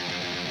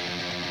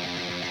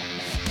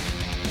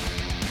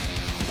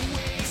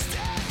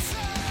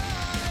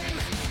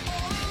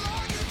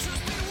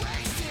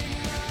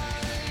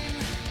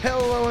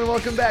Hello and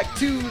welcome back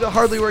to the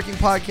Hardly Working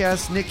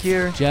Podcast. Nick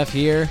here. Jeff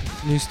here.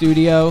 New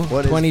studio.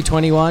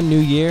 2021, new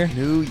year.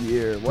 New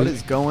year. What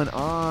is going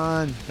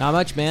on? Not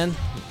much, man.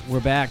 We're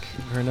back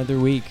for another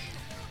week.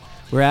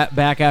 We're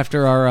back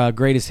after our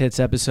greatest hits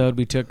episode.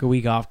 We took a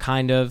week off,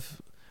 kind of.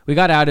 We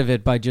got out of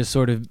it by just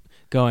sort of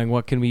going,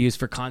 what can we use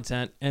for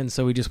content? And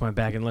so we just went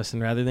back and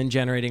listened rather than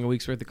generating a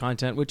week's worth of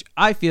content, which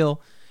I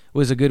feel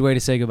was a good way to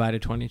say goodbye to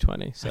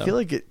 2020. So I feel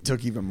like it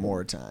took even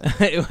more time.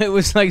 it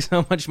was like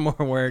so much more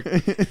work.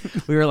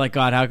 We were like,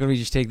 God, how can we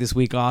just take this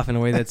week off in a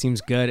way that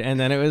seems good? And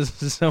then it was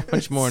so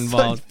much more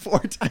involved.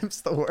 Like 4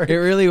 times the work. It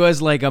really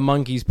was like a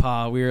monkey's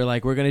paw. We were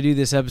like, we're going to do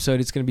this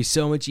episode. It's going to be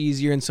so much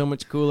easier and so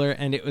much cooler.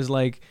 And it was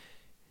like,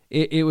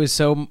 it was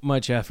so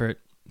much effort.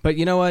 But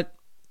you know what?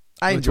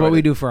 It's what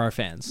we do for our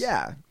fans.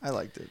 Yeah, I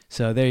liked it.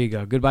 So there you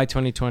go. Goodbye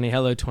 2020.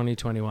 Hello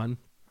 2021.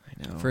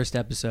 I know. First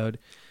episode.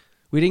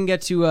 We didn't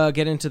get to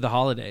get into the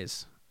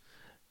holidays.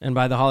 And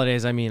by the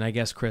holidays, I mean, I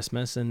guess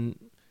Christmas. And,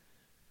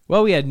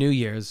 well, we had New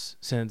Year's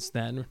since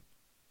then.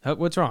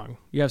 What's wrong?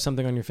 You have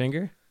something on your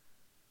finger?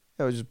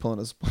 I was just pulling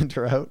a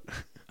splinter out.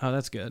 Oh,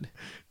 that's good.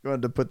 You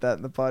wanted to put that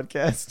in the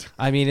podcast?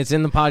 I mean, it's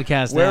in the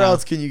podcast Where now.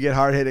 else can you get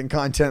hard-hitting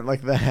content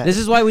like that? This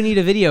is why we need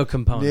a video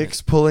component.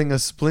 Nick's pulling a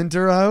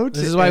splinter out?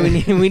 This is why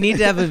we need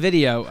to have a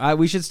video.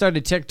 We should start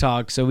a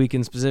TikTok so we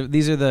can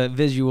these are the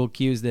visual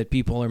cues that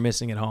people are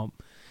missing at home.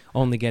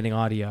 Only getting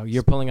audio.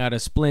 You're pulling out a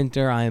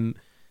splinter. I'm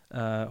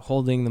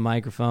holding the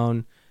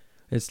microphone.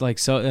 It's like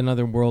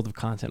another world of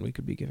content we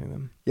could be giving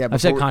them. Yeah, I've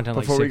said content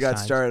before like we got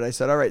times. started, I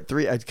said, all right,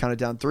 3. I counted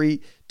down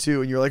 3,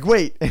 2, and you're like,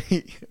 wait. And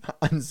he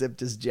unzipped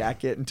his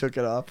jacket and took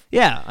it off.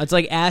 Yeah, it's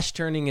like Ash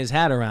turning his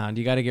hat around.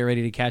 You got to get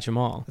ready to catch them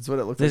all. That's what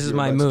it looked like. This is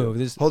my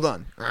move. Hold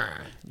on.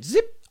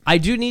 Zip. I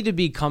do need to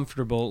be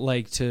comfortable,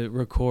 like, to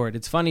record.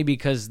 It's funny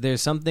because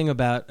there's something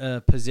about a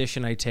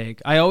position I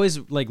take. I always,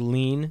 like,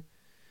 lean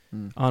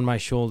on my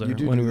shoulder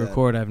when we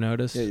record, I've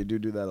noticed. Yeah, you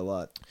do that a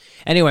lot.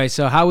 Anyway,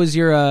 so how was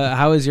your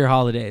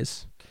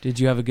holidays? Did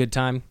you have a good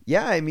time?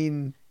 Yeah, I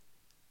mean,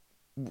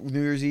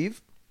 New Year's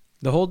Eve.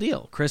 The whole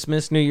deal.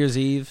 Christmas, New Year's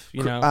Eve,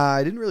 you know.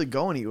 I didn't really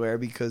go anywhere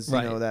because, you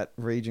know, that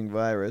raging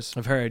virus.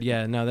 I've heard,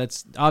 yeah. No,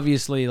 that's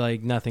obviously,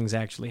 like, nothing's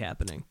actually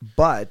happening.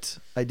 But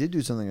I did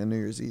do something on New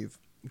Year's Eve.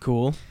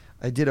 Cool.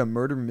 I did a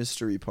murder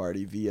mystery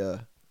party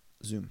via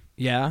Zoom.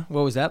 Yeah?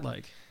 What was that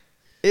like?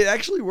 It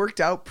actually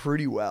worked out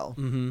pretty well.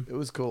 Mm-hmm. It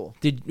was cool.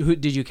 Did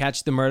you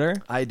catch the murder?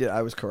 I did.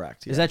 I was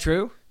correct. Yeah. Is that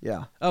true?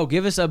 Yeah. Oh,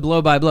 give us a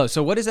blow by blow.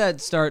 So what does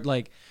that start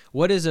like?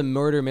 What does a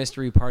murder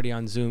mystery party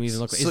on Zoom even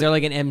look like? Is there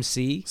like an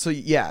MC? So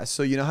yeah.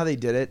 So you know how they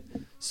did it?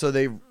 So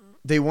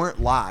they weren't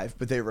live,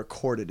 but they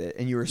recorded it,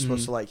 and you were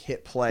supposed to like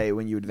hit play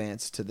when you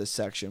advanced to this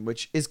section,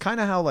 which is kind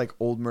of how like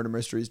old murder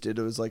mysteries did.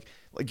 It was like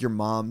your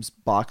mom's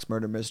box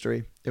murder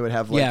mystery. It would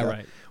have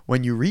like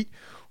when you read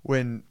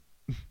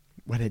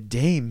when a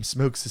dame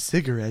smokes a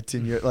cigarette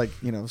and you're like,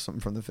 you know, something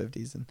from the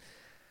 50s. And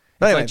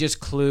But anyway, like just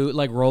Clue,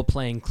 like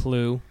role-playing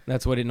Clue.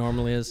 That's what it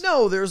normally is.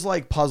 No, there's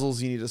like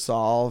puzzles you need to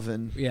solve.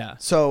 And yeah.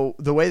 So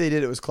the way they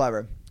did it was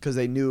clever because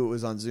they knew it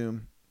was on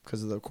Zoom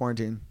because of the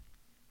quarantine.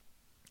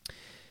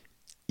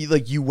 You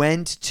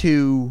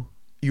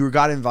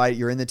got invited,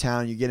 you're in the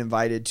town, you get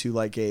invited to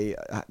like a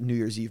New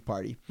Year's Eve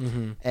party.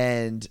 Mm-hmm.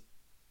 And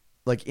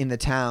like in the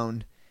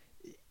town,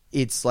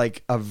 it's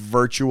like a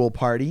virtual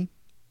party.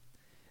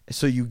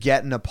 So you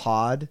get in a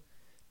pod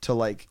to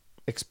like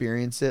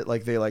experience it.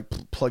 Like they like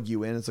plug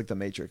you in. It's like the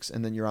Matrix.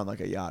 And then you're on like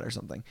a yacht or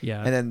something.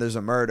 Yeah. And then there's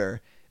a murder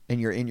and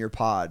you're in your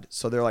pod.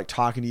 So they're like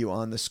talking to you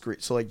on the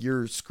screen. So like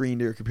your screen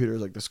to your computer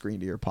is like the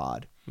screen to your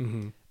pod.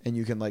 Mm-hmm. And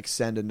you can like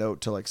send a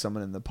note to like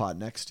someone in the pod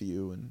next to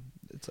you. And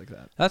it's like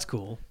that. That's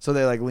cool. So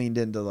they like leaned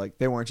into like,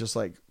 they weren't just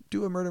like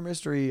do a murder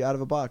mystery out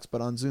of a box,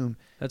 but on Zoom.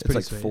 That's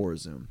pretty sweet. For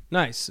Zoom.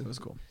 Nice. It was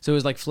cool. So it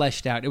was like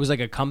fleshed out. It was like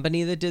a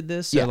company that did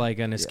this? Yeah. Or like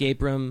an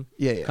escape room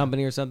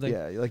company or something?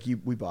 Yeah. Like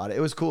we bought it. It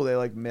was cool. They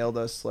like mailed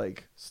us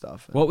like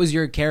stuff. What was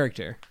your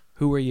character?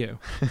 Who were you?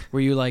 Were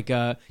you like,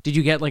 did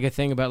you get like a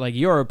thing about like,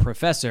 you're a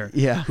professor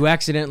who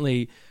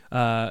accidentally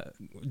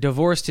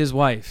divorced his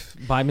wife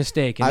by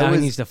mistake and now he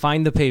needs to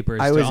find the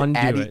papers to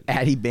undo it?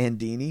 Addy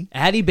Bandini.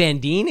 Addy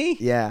Bandini?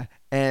 Yeah.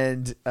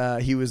 And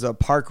he was a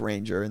park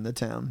ranger in the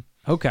town.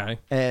 Okay.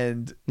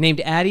 And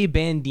named Addy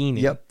Bandini.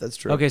 Yep, that's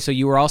true. Okay, so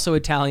you were also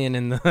Italian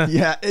in the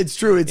Yeah, it's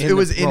true. It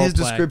was in his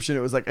description.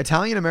 It was like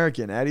Italian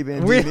American, Addy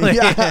Bandini. Really?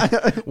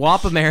 Yeah.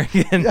 WAP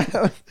American.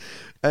 Yeah.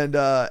 And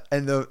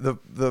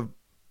the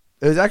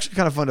it was actually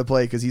kind of fun to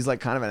play because he's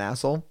like kind of an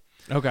asshole.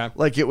 Okay.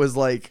 Like it was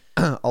like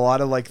a lot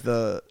of like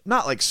the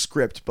not like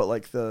script, but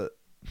like the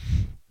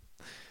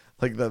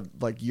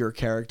your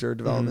character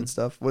development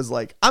stuff was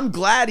like, I'm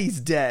glad he's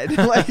dead.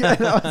 Like, you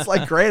know, it's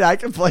like, great, I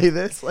can play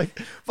this. Like,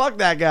 fuck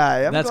that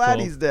guy. I'm glad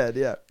he's dead.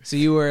 Yeah. So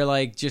you were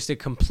like just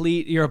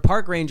you're a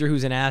park ranger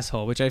who's an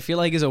asshole, which I feel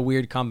like is a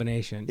weird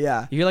combination.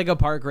 Yeah. You're like a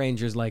park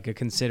ranger's like a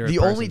considerate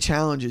person. The only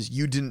challenge is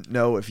you didn't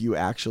know if you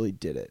actually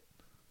did it.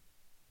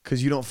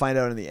 Because you don't find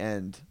out in the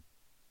end.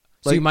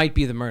 So you might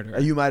be the murderer.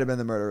 You might have been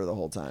the murderer the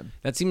whole time.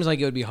 That seems like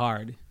it would be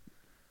hard.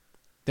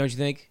 Don't you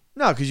think?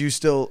 No, because you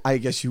still, I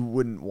guess you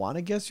wouldn't want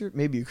to guess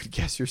maybe you could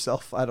guess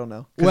yourself. I don't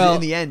know. Well,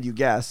 in the end, you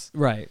guess.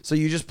 Right. So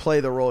you just play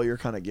the role you're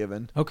kind of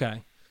given.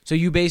 Okay. So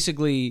you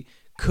basically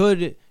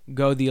could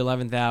go the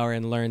 11th hour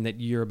and learn that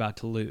you're about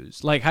to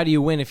lose. Like, how do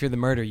you win if you're the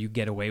murderer? You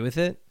get away with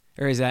it?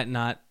 Or is that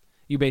not,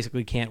 you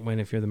basically can't win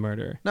if you're the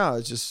murderer? No,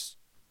 it's just,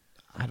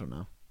 I don't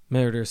know.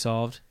 Murder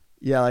solved?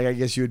 Yeah, like, I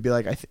guess you would be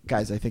like,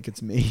 guys, I think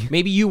it's me.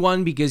 Maybe you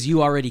won because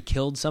you already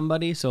killed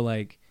somebody, so,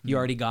 like, you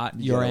already got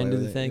your end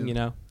of the thing, you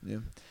know? Yeah.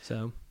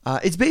 So...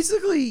 it's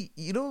basically,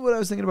 you know what I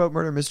was thinking about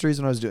murder mysteries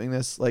when I was doing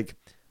this? Like,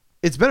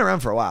 it's been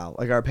around for a while.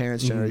 Like, our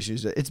parents' generation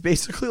used it. It's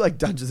basically like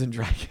Dungeons and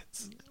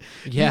Dragons.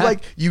 Yeah.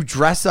 You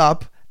dress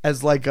up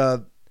as like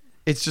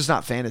it's just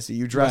not fantasy.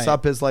 You dress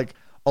up as like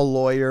a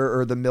lawyer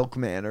or the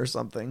milkman or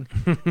something.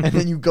 And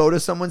then you go to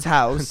someone's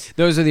house.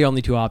 Those are the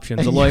only two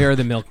options, the lawyer or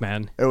the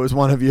milkman. It was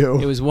one of you.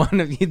 It was one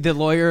of you, the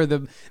lawyer or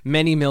the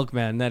many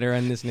milkmen that are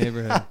in this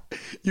neighborhood.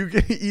 You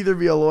can either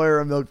be a lawyer or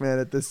a milkman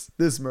at this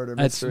murder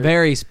mystery.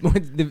 That's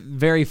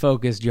very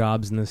focused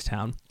jobs in this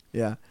town.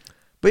 Yeah.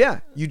 But yeah,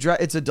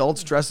 it's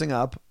adults dressing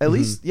up. At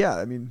least, yeah,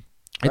 I mean,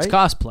 right? It's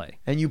cosplay.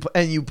 And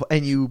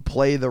you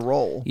play the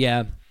role.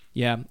 Yeah.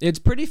 Yeah. It's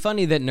pretty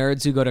funny that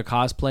nerds who go to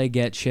cosplay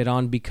get shit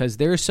on because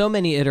there are so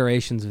many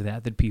iterations of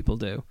that people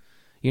do.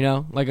 You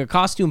know, like a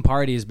costume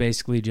party is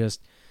basically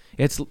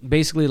it's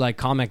basically like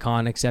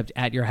Comic-Con except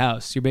at your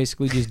house. You're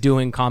basically just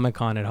doing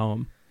Comic-Con at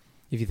home,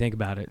 if you think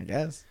about it. I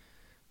guess.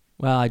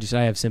 Well, I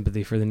have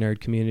sympathy for the nerd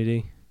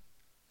community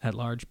at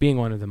large, being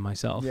one of them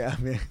myself. Yeah.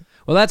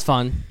 Well, that's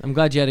fun. I'm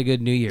glad you had a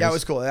good New Year's. Yeah, it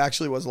was cool. It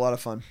actually was a lot of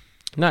fun.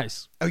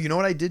 Nice. Oh, you know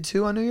what I did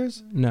too on New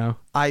Year's? No.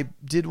 I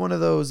did one of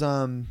those, what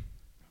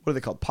are they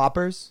called?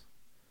 Poppers?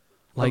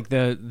 Like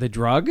the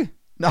drug?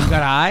 No. You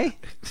got high?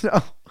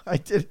 No, I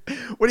did.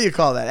 What do you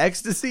call that?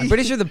 Ecstasy? I'm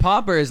pretty sure the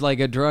popper is like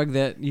a drug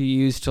that you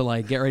use to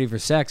like get ready for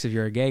sex if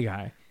you're a gay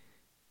guy.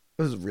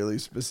 It was really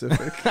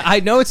specific. I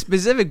know it's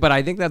specific, but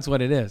I think that's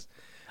what it is.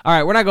 All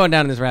right, we're not going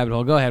down this rabbit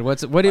hole. Go ahead.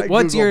 What's Google,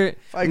 your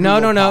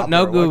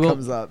no Google. What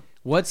comes up?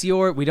 What's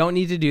your? We don't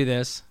need to do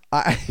this.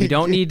 We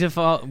don't need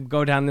to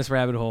go down this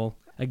rabbit hole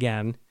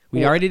again.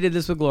 We already did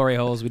this with glory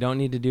holes. We don't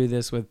need to do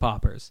this with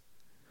poppers.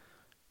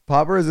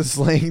 Popper is a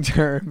slang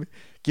term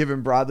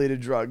given broadly to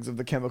drugs of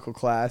the chemical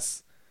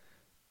class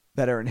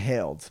that are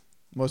inhaled.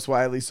 Most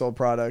widely sold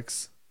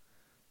products,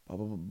 blah,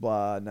 blah, blah,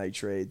 blah,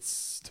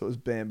 nitrates. So it was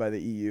banned by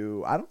the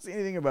EU. I don't see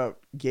anything about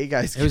gay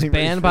guys. It was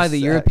banned by the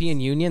sex. European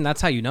Union.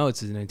 That's how you know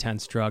it's an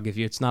intense drug. If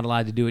it's not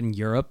allowed to do it in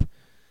Europe,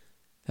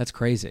 that's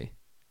crazy.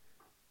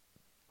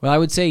 Well, I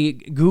would say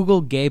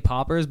Google gay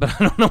poppers, but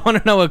I don't want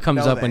to know what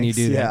comes up when you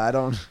do that. Yeah, I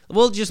don't.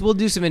 We'll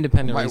do some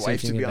independent research. My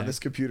wife should be on this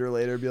computer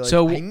later and be like,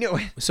 I knew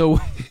it.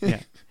 So, yeah.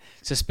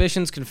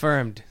 Suspicions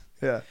confirmed.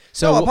 Yeah.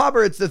 So a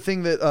popper, it's the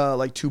thing that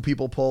like two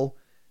people pull,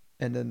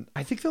 and then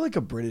I think they're like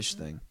a British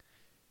thing.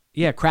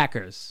 Yeah,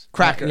 crackers.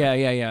 Cracker. Yeah.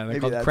 They're Maybe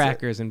called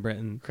crackers in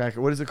Britain.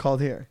 Cracker. What is it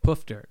called here?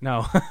 Poofter.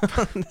 No,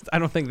 I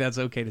don't think that's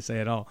okay to say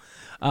at all.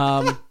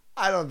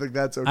 I don't think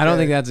that's okay. I don't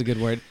think that's a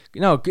good word.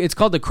 No, it's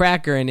called the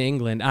cracker in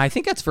England. I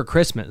think that's for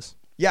Christmas.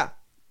 Yeah.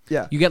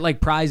 You get like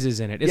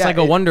prizes in it. It's like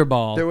a Wonder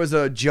Ball. There was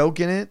a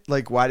joke in it,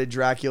 like why did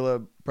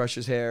Dracula brush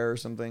his hair or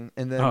something,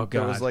 and then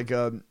there was like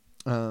a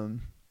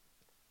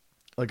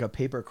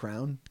paper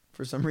crown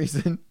for some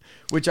reason,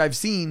 which I've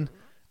seen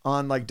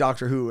on like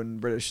Doctor Who and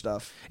British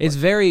stuff. It's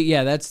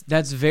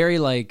that's very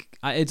like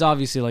it's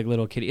obviously like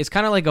little kitty. It's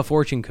kind of like a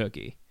fortune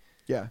cookie.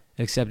 Yeah.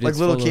 Except like it's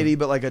little kitty,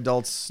 but like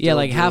adults. Yeah,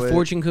 like half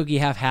fortune cookie,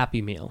 half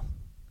Happy Meal.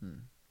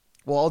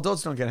 Well,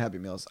 adults don't get Happy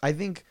Meals. I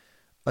think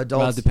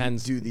adults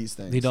do these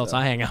things. The adults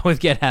I hang out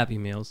with get Happy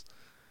Meals.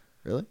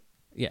 Really?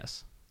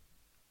 Yes.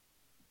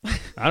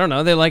 I don't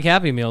know. They like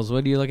Happy Meals.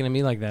 What are you looking at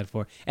me like that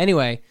for?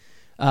 Anyway,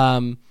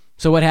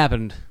 so what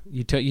happened?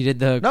 You did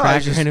the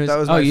cracker and it was, that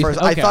was my first.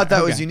 Okay, I thought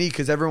that was unique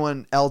because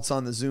everyone else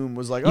on the Zoom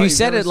was like, "Oh, you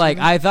said it like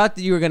I thought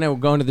that you were gonna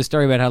go into the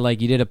story about how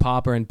like you did a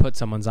popper and put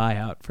someone's eye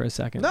out for a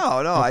second." No.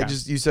 Okay.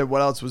 You said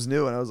what else was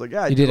new, and I was like,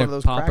 "Yeah, you did one a of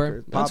those popper.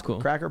 crackers. That's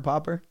cool. Cracker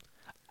popper."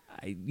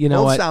 You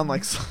know what? Sound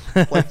like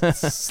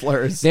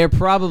slurs. They're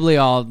probably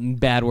all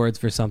bad words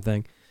for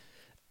something.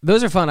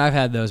 Those are fun. I've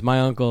had those. My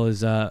uncle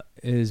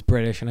is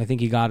British, and I think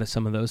he got us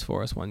some of those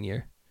for us one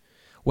year.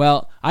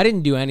 Well, I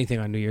didn't do anything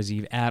on New Year's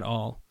Eve at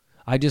all.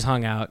 I just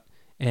hung out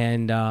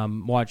and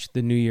watched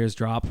the New Year's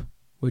drop,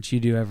 which you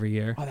do every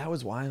year. Oh, that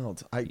was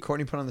wild.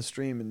 Courtney put on the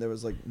stream, and there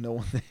was like no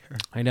one there.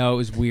 I know, it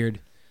was weird.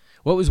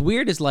 What was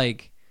weird is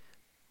like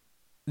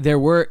there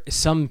were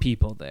some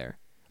people there.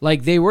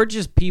 Like they were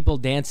just people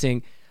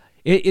dancing.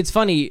 It's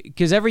funny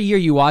because every year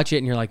you watch it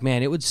and you're like,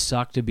 man, it would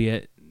suck to be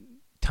at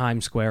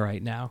Times Square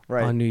right now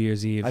on New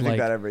Year's Eve. I think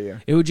that every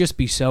year. It would just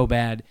be so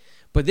bad.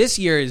 But this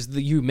year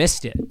you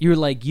missed it. You were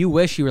like, you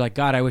were like,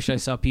 God, I wish I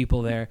saw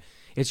people there.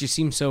 It just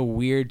seems so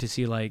weird to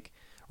see like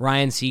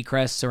Ryan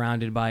Seacrest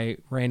surrounded by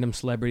random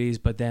celebrities,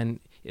 but then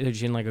they're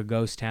just in like a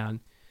ghost town.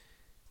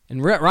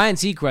 And Ryan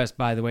Seacrest,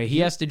 by the way, he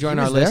has to join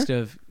our list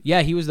of.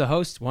 Yeah, he was the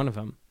host, one of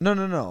them.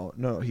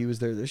 No. He was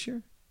there this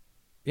year?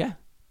 Yeah.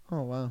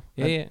 Oh, wow.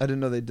 Yeah. I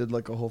didn't know they did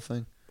like a whole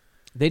thing.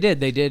 They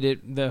did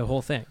it, the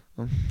whole thing.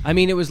 I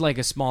mean, it was like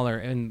a smaller,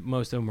 and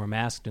most of them were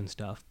masked and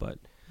stuff. But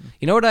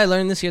you know what I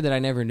learned this year that I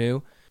never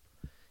knew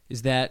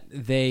is that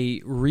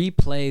they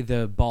replay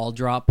the Ball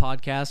Drop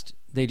podcast.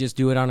 They just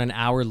do it on an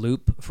hour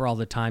loop for all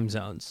the time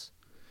zones,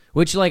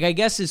 which, like, I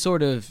guess is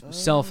sort of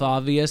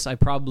self-obvious. I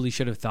probably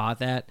should have thought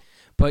that,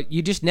 but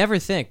you just never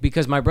think,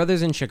 because my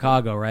brother's in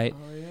Chicago, right?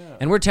 Oh, yeah.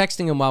 And we're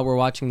texting him while we're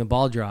watching the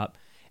Ball Drop,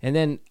 and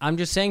then I'm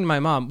just saying to my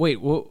mom, wait,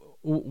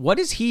 what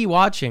is he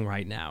watching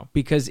right now?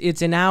 Because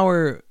it's an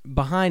hour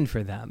behind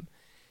for them.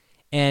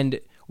 And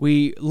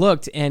we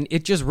looked, and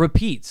it just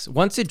repeats.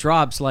 Once it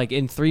drops, like,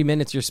 in 3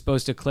 minutes, you're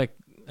supposed to click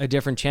a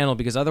different channel,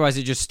 because otherwise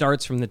it just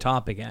starts from the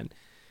top again.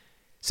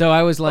 So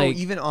I was like...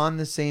 even on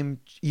the same...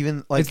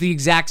 even like It's the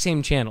exact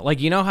same channel. Like,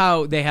 you know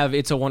how they have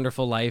It's a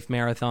Wonderful Life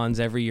marathons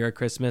every year at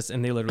Christmas,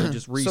 and they literally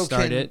just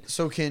restart it?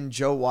 So can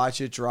Joe watch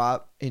it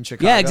drop in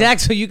Chicago? Yeah,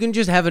 exactly. So you can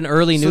just have an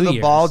early New Year's. So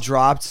the ball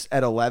drops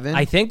at 11?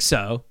 I think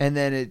so. And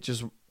then it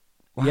just...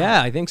 Wow.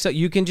 Yeah, I think so.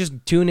 You can just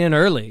tune in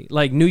early.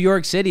 Like, New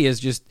York City is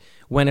just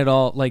when it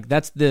all... Like,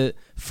 that's the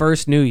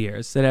first New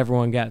Year's that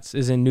everyone gets,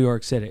 is in New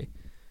York City.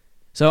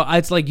 So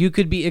it's like it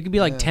could be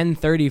like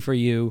 10:30 for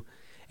you,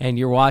 and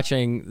you're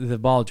watching the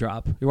Ball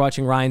Drop. You're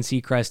watching Ryan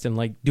Seacrest and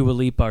like Dua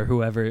Lipa or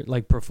whoever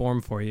like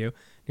perform for you.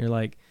 You're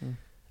like,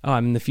 oh,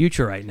 I'm in the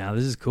future right now.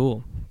 This is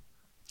cool.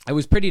 It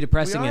was pretty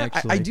depressing,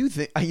 actually. I do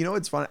think, you know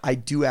what's funny? I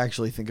do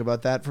actually think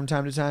about that from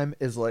time to time,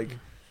 is like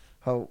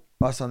how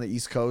us on the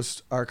East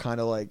Coast are kind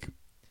of like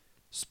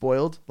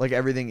spoiled. Like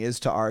everything is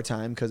to our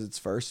time because it's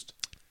first.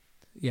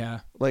 Yeah.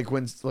 Like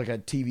when like a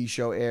TV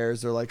show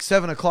airs, they're like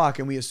 7 o'clock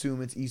and we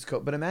assume it's East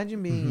Coast. But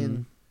imagine being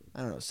in,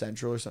 I don't know,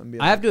 Central or something.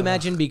 I have to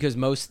imagine, because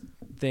most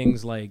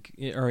things like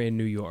are in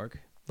New York.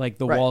 Like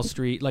the Wall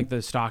Street, like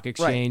the stock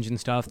exchange and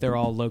stuff, they're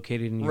all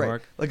located in New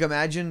York. Like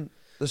imagine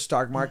the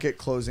stock market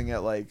closing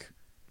at like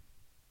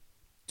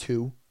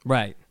 2.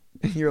 Right.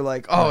 And you're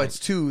like, oh, it's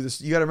 2.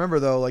 You got to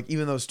remember, though, like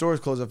even though stores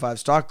close at 5,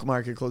 stock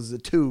market closes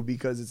at 2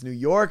 because it's New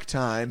York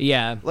time.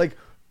 Yeah. Like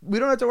we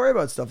don't have to worry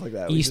about stuff like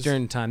that.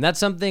 Eastern time. That's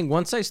something,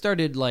 once I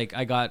started, like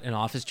I got an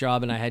office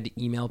job and I had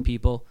to email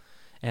people,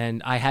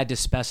 and I had to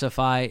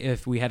specify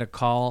if we had a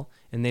call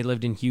and they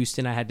lived in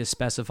Houston, I had to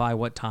specify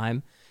what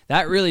time.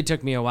 That really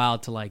took me a while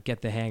to like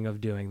get the hang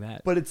of doing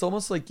that. But it's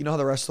almost like, you know how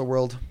the rest of the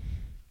world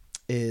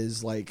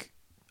is like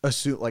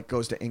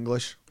goes to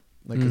English,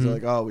 like because they're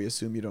like, oh, we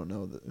assume you don't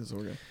know this. So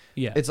we're gonna...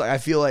 Yeah, it's like I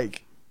feel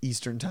like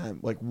Eastern time,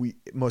 like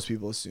most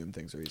people assume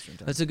things are Eastern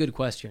time. That's a good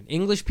question.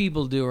 English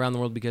people do around the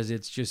world because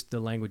it's just the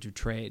language of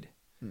trade.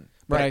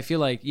 But I feel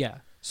like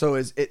So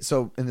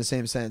in the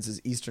same sense, is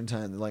Eastern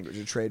time the language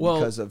of trade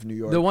because of New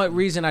York? The one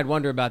reason I'd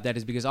wonder about that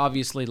is because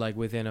obviously, like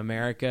within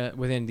America,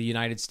 within the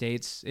United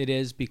States, it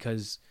is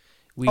because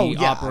we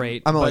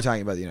operate. I'm only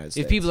talking about the United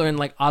States. If people are in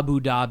like Abu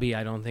Dhabi,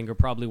 I don't think are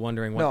probably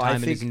wondering what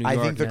time it is in New York.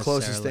 I think the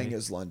closest thing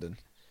is London.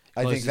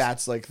 I think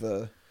that's like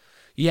the...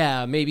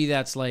 Yeah, maybe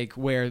that's like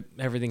where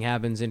everything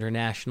happens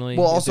internationally.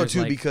 Well, also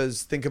too,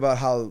 because think about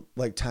how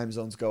like time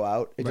zones go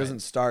out. It doesn't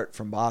start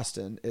from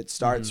Boston. It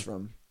starts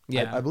from...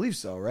 I believe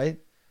so, right?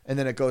 And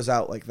then it goes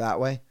out like that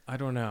way. I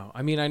don't know.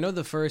 I mean, I know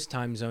the first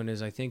time zone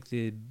is, I think,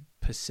 the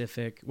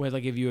Pacific. Where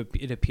like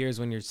it appears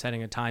when you're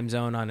setting a time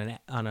zone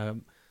on a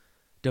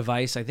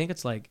device. I think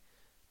it's like,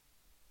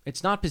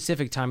 it's not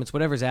Pacific time. It's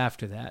whatever's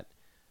after that.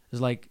 It's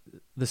like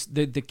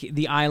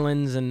the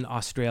islands and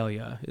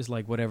Australia is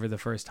like whatever the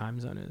first time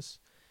zone is.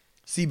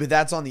 See, but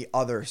that's on the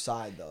other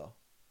side though.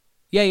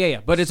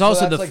 Yeah. But it's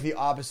also that's like the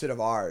opposite of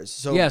ours.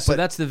 So so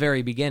that's the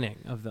very beginning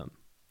of them.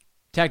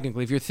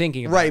 Technically, if you're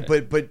thinking about it.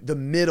 Right, but the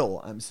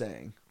middle, I'm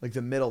saying. Like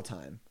the middle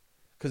time.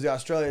 Because the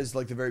Australia is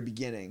like the very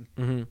beginning.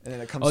 And then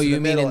it comes to the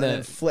middle and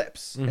then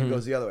flips and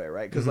goes the other way,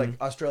 right? Because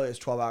like Australia is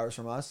 12 hours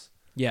from us.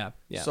 Yeah.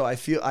 So I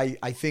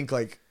think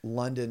like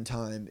London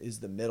time is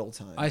the middle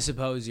time. I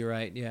suppose you're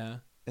right, yeah.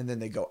 And then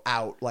they go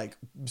out like,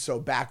 so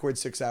backward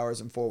 6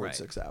 hours and forward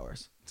 6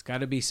 hours. It's got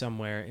to be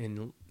somewhere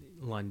in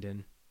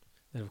London.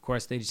 And of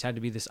course, they just had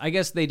to be this. I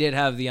guess they did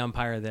have the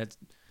empire that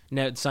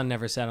sun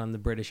never set on the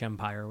British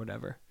Empire or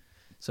whatever.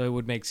 So it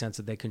would make sense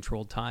that they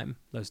controlled time,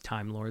 those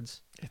time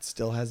lords. It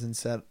still hasn't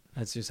set.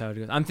 That's just how it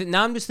goes.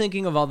 Now I'm just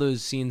thinking of all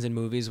those scenes in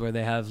movies where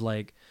they have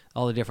like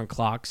all the different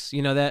clocks.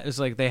 You know, that it's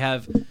like they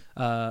have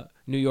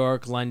New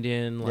York,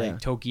 London,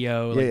 like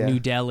Tokyo, like New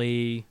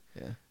Delhi.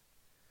 Yeah.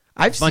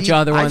 I've seen a bunch of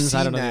other ones.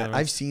 I don't know.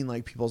 I've seen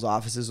like people's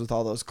offices with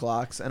all those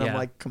clocks, and I'm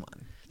like, come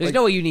on. There's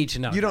no way you need to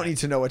know. You don't need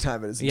to know what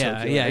time it is in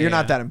Tokyo. Yeah, You're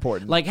not that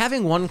important. Like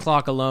having one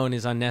clock alone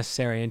is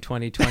unnecessary in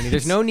 2020.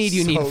 There's no need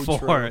you need 4.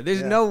 True.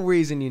 There's no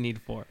reason you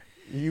need 4.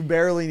 You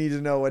barely need to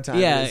know what time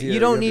it is here. You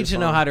don't need to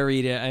know how to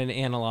read an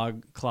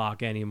analog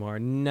clock anymore.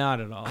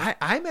 Not at all.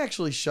 I'm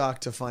actually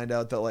shocked to find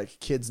out that like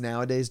kids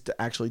nowadays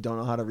actually don't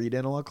know how to read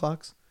analog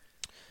clocks.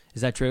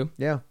 Is that true?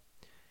 Yeah.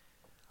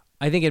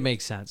 I think it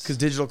makes sense. Because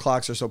digital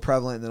clocks are so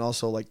prevalent, and then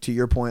also like to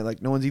your point,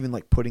 like no one's even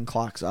like putting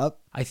clocks up.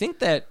 I think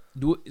that,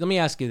 let me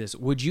ask you this.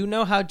 Would you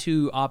know how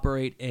to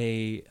operate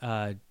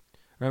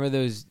remember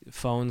those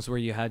phones where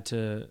you had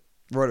to...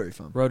 Rotary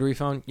phone? Rotary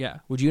phone? Yeah.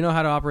 Would you know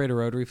how to operate a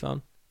rotary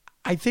phone?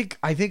 I think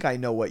I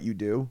know what you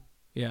do.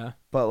 Yeah.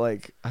 But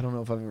like, I don't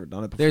know if I've ever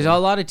done it before. There's a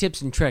lot of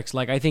tips and tricks.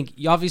 Like I think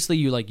obviously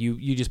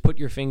you just put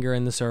your finger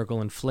in the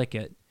circle and flick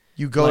it.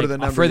 You go like, to the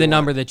number for the you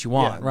number want. that you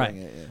want, Yeah, right?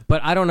 bang it, yeah.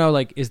 But I don't know.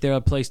 Like, is there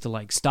a place to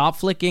like stop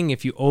flicking?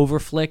 If you over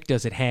flick,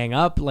 does it hang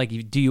up?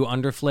 Like, do you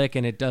under flick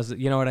and it does?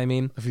 You know what I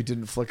mean? If you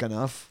didn't flick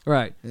enough,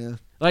 Right. yeah.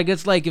 Like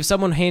it's like if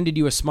someone handed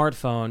you a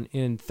smartphone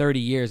in 30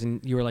 years and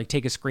you were like,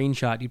 take a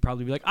screenshot, you'd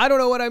probably be like, I don't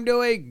know what I'm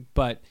doing,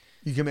 but.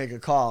 You can make a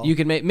call. You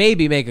can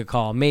maybe make a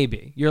call.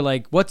 Maybe you're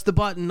like, "What's the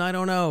button? I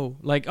don't know."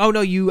 Like, "Oh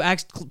no, you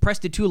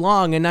pressed it too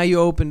long, and now you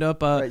opened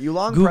up a you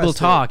long Google pressed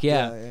Talk." it.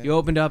 Yeah, you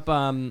opened up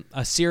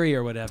a Siri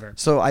or whatever.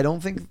 So I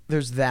don't think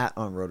there's that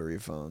on rotary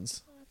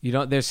phones. You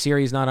don't. There's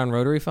Siri's not on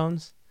rotary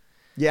phones.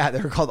 Yeah,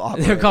 they're called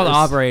operators. They're called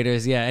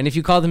operators. Yeah, and if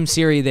you call them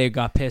Siri, they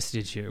got pissed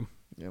at you.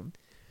 Yeah.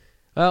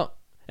 Well,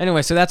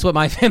 anyway, so that's what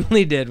my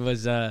family did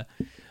was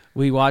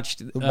we watched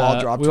the ball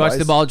drop. We watched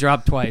the ball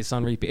drop twice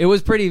on repeat. It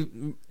was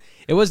pretty.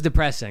 It was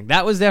depressing.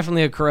 That was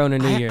definitely a Corona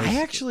New Year's.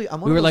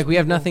 We were like, we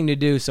have nothing to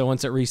do, so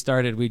once it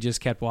restarted, we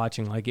just kept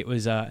watching. Like it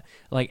was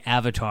like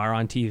Avatar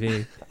on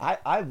TV.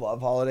 I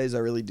love holidays, I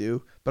really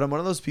do. But I'm one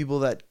of those people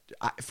that,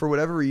 for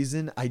whatever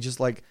reason, I just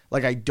like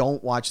I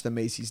don't watch the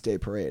Macy's Day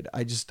Parade.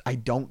 I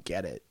don't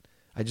get it.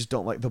 I just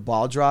don't like the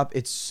ball drop.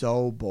 It's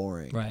so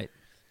boring. Right.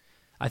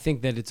 I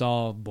think that it's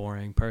all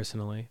boring,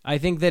 personally. I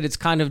think that it's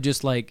kind of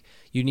just like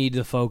you need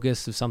the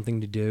focus of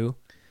something to do.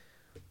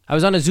 I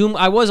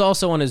was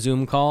also on a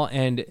Zoom call,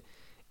 and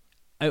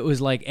it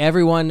was like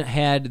everyone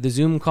had the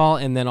Zoom call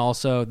and then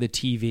also the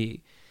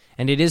TV.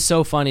 And it is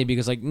so funny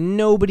because like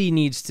nobody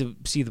needs to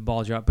see the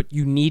ball drop, but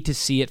you need to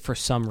see it for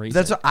some reason.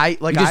 That's what I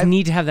like. You just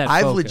need to have that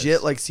I've focus.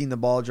 legit like seen the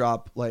ball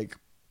drop like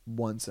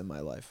once in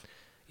my life.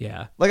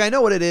 Yeah. Like I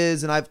know what it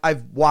is, and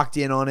I've walked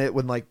in on it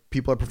when like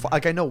people are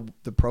like I know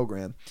the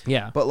program.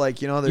 Yeah. But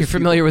like you're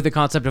familiar with the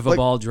concept of a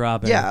ball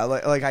drop. Yeah,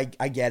 like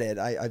I get it.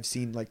 I've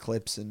seen like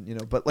clips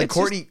and but like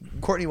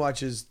Courtney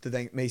watches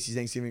the Macy's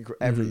Thanksgiving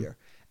every year,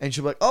 and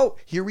she'll be like, "Oh,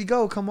 here we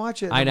go, come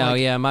watch it." And I know.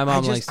 like, yeah, my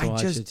mom likes to watch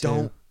it too. I just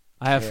don't.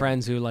 I have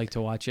friends who like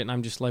to watch it, and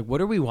I'm just like,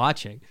 what are we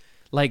watching?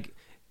 Like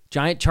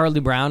giant Charlie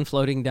Brown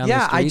floating down the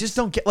streets? Yeah, I just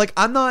don't get. Like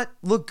I'm not.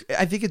 Look,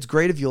 I think it's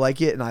great if you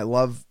like it, and I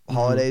love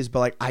holidays, but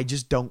like I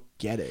just don't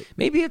get it.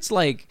 Maybe it's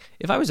like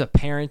if I was a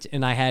parent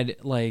and I had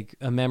like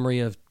a memory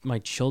of my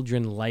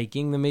children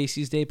liking the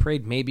Macy's Day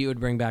Parade, maybe it would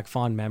bring back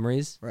fond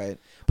memories. Right.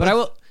 But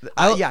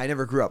I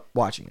never grew up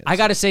watching it. I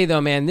got to say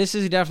though, man, this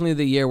is definitely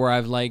the year where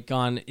I've like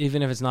gone,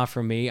 even if it's not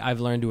for me, I've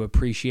learned to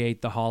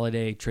appreciate the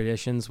holiday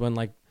traditions when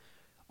like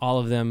all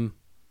of them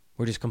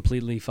were just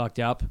completely fucked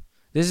up.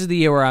 This is the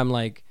year where I'm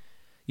like,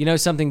 there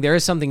is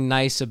something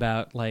nice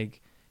about like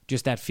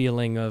just that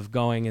feeling of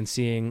going and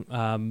seeing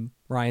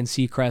Ryan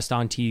Seacrest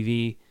on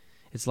TV.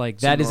 It's like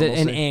that is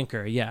an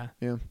anchor, yeah.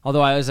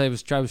 Although I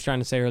was trying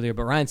to say earlier,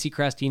 but Ryan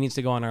Seacrest, he needs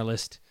to go on our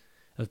list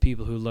of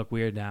people who look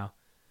weird now.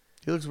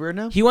 He looks weird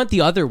now? He went the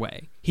other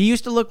way. He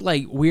used to look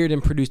like weird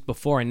and produced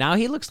before, and now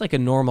he looks like a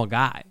normal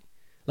guy.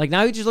 Like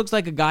now he just looks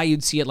like a guy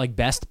you'd see at like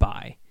Best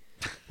Buy,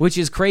 which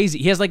is crazy.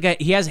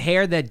 He has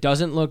hair that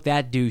doesn't look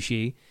that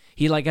douchey.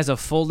 He like has a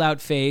fold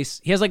out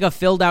face. He has like a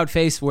filled out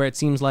face where it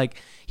seems like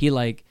he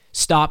like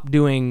stopped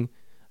doing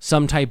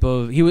some type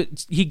of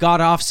he got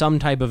off some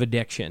type of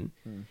addiction,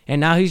 and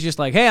now he's just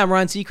like, hey, I'm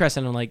Ryan Seacrest,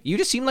 and I'm like, you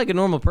just seem like a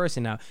normal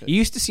person now. You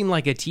used to seem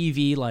like a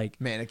TV like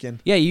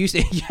mannequin. Yeah, you used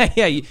to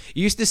you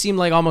used to seem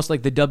like almost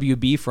like the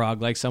WB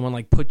frog, like someone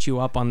like put you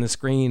up on the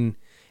screen,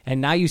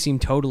 and now you seem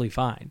totally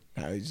fine.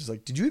 Now he's just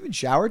like, did you even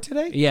shower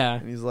today? Yeah,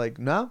 and he's like,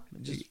 no,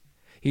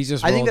 he's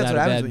just. I think that's what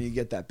happens bed. when you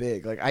get that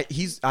big. Like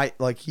he's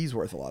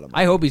worth a lot of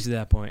money. I hope he's to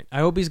that point. I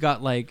hope he's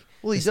got like.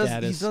 Well, he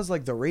does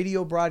like the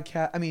radio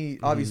broadcast. I mean,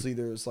 obviously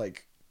there's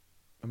like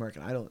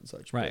American Idol and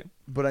such, right?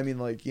 But I mean,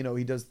 like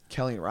he does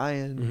Kelly and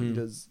Ryan. He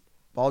does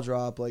ball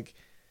drop. Like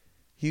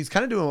he's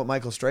kind of doing what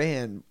Michael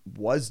Strahan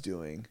was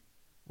doing,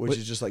 which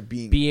is just like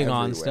being everywhere.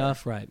 On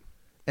stuff, right?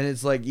 And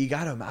it's like you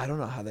got him. I don't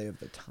know how they have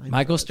the time.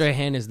 Michael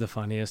Strahan is the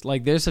funniest.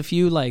 Like there's a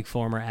few like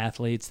former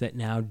athletes that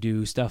now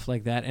do stuff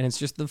like that, and it's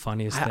just the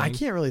funniest thing. I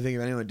can't really think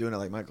of anyone doing it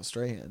like Michael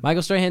Strahan.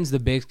 Michael Strahan's the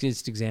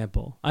biggest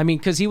example. I mean,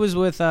 because he was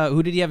with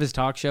who did he have his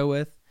talk show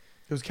with?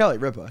 It was Kelly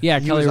Ripa. Yeah,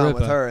 Kelly Ripa. On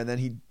with her, and then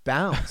he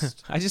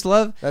bounced. I just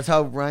love. That's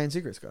how Ryan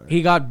Seacrest got it.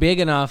 He got big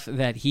enough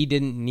that he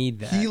didn't need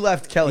that. He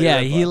left Kelly. Yeah,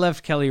 Ripa. He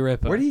left Kelly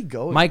Ripa. Where did he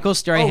go? Michael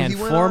Strahan,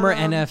 former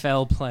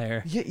NFL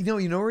player. Yeah,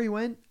 you know where he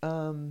went?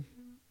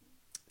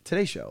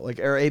 Today Show, like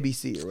or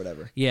ABC or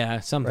whatever. Yeah,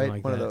 something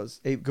like one that. One of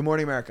those. Hey, Good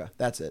Morning America.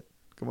 That's it.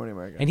 Good Morning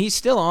America. And he's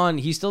still on.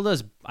 He still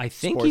does. I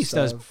think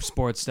does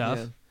sports stuff.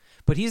 Yeah.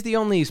 But he's the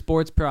only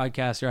sports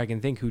broadcaster I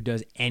can think who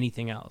does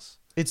anything else.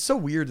 It's so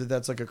weird that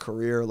that's like a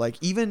career. Like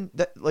even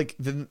that, like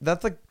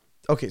that's like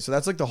okay. So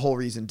that's like the whole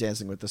reason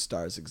Dancing with the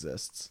Stars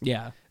exists.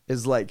 Yeah,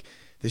 is like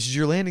this is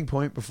your landing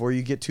point before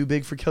you get too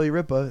big for Kelly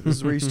Ripa. This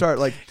is where you start.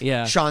 Like,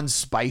 Yeah. Sean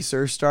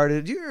Spicer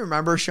started. Do you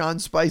remember Sean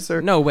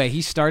Spicer? No way.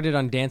 He started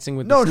on Dancing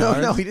with the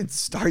Stars? No, he didn't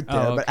start there.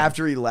 Oh, But okay.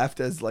 after he left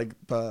as like,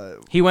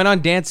 He went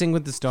on Dancing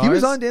with the Stars? he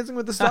was on Dancing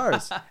with the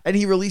Stars, and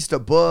he released a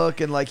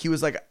book, and like he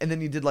was like, and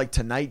then he did like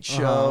Tonight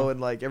Show,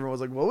 and like everyone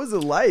was like, what was it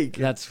like?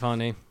 That's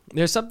funny.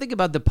 There's something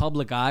about the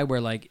public eye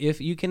where like if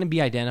you can be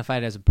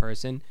identified as a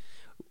person,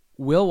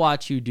 we'll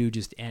watch you do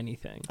just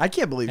anything. I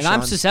can't believe. And Sean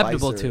I'm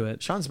susceptible Spicer- to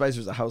it. Sean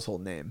Spicer's a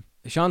household name.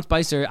 Sean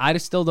Spicer, I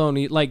just still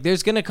don't like.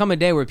 There's gonna come a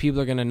day where people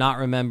are gonna not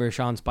remember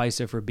Sean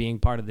Spicer for being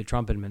part of the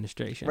Trump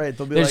administration. Right?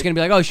 They'll be They're like, just gonna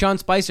be like, "Oh, Sean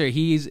Spicer,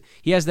 he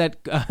has that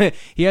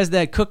he has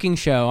that cooking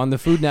show on the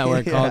Food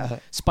Network Yeah.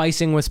 called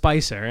Spicing with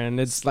Spicer," and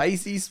it's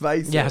Spicy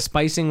Spicer. yeah,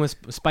 Spicing with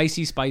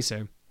Spicy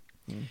Spicer.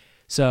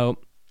 So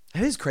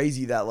It is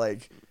crazy that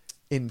like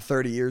in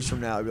 30 years from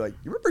now, I'd be like,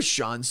 you remember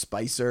Sean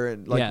Spicer?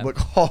 And like, Yeah. look,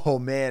 oh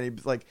man, he'd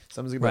be like,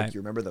 someone's gonna be Right. like,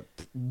 you remember the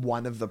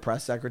one of the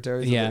press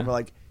secretaries? Yeah. And we're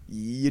like,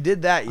 you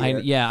did that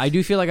year. I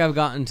do feel like I've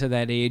gotten to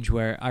that age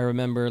where I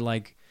remember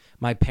like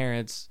my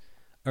parents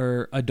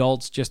or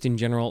adults just in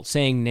general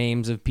saying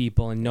names of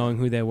people and knowing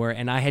who they were,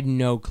 and I had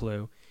no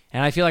clue.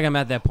 And I feel like I'm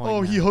at that point.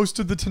 Oh, now. he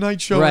hosted the Tonight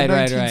Show in Right.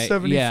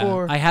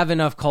 1974. Yeah, I have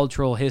enough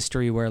cultural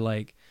history where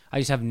like I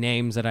just have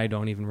names that I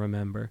don't even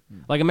remember.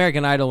 Like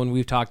American Idol, when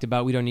we've talked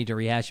about, we don't need to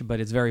rehash it, but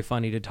it's very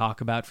funny to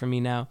talk about for me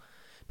now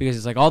because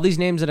it's like all these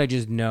names that I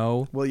just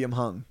know. William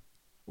Hung.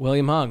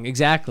 William Hung,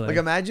 exactly. Like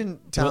imagine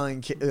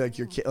telling like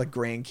your kid, like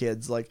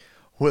grandkids, like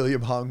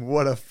William Hung,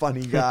 what a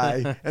funny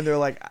guy, and they're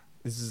like,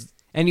 this is.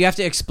 And you have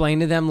to explain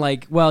to them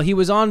like, well, he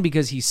was on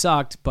because he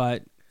sucked,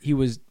 but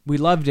we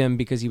loved him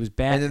because he was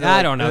bad. And then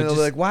I don't know. And they're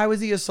Just, like, why was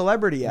he a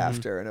celebrity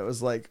after? And it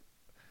was like,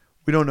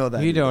 we don't know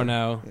that. we either. don't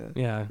know.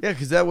 Yeah, Yeah.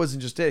 because that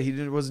wasn't just it.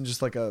 He wasn't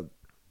just like a.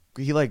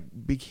 He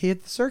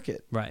hit the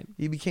circuit. Right.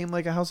 He became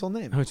like a household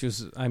name. Which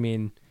was, I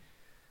mean,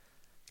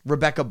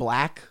 Rebecca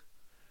Black,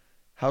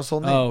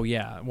 household name. oh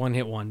yeah, one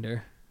hit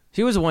wonder.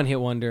 She was a one hit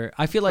wonder.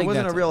 I feel like it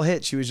wasn't a that's real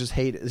hit. She was just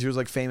hated. She was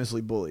like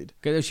famously bullied.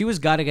 She was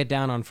Gotta Get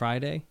Down on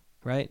Friday,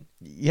 right?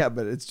 Yeah,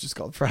 but it's just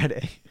called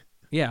Friday.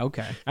 Yeah,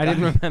 okay. I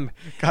didn't remember.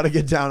 Gotta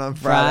get down on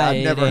Friday.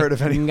 I've never heard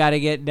of any. Gotta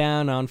get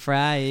down on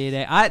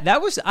Friday.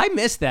 I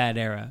missed that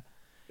era.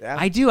 Yeah.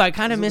 I do. I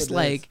kind of That's miss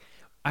what it is.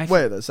 like.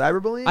 Wait, the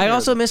cyberbullying? I or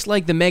also the- miss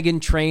like the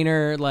Meghan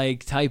Trainor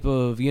like type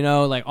of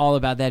like all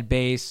about that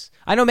bass.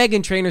 I know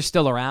Meghan Trainor's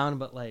still around,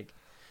 but like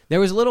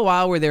there was a little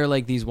while where they were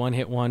like these one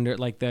hit wonder,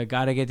 like the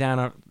Gotta Get Down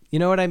on. You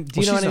know what I'm?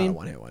 Do you know what I mean? She's not a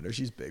one hit wonder.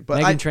 She's big, but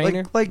Meghan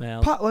Trainor? like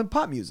Well.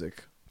 pop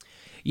music.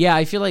 Yeah,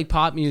 I feel like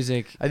pop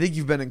music. I think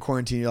you've been in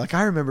quarantine. You're like,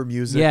 I remember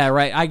music. Yeah,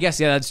 right. I guess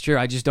that's true.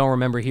 I just don't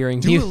remember hearing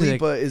Dua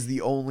music. Lipa is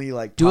the only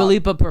like. Dua pop-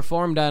 Lipa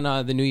performed on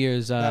the New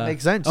Year's. That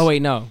makes sense. Oh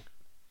wait, no.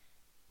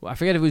 Well, I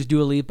forget if it was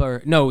Dua Lipa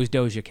or no, it was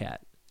Doja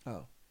Cat.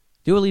 Oh,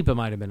 Dua Lipa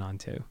might have been on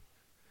too.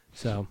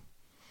 So,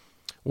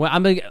 well,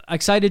 I'm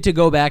excited to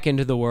go back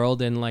into the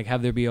world and like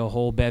have there be a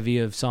whole bevy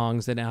of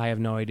songs that I have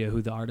no idea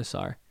who the artists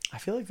are. I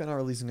feel like they're not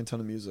releasing a ton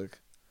of music.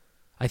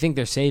 I think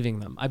they're saving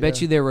them. I bet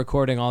Yeah. you they're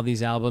recording all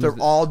these albums. They're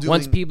all doing.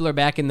 Once people are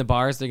back in the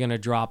bars, they're gonna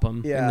drop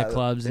them in the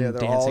clubs and they're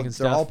dancing all, and They're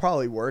stuff. all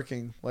probably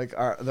working. Like,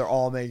 they're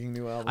all making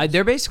new albums.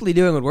 They're basically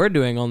doing what we're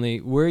doing, only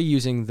we're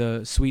using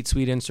the sweet,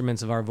 sweet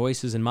instruments of our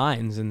voices and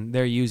minds, and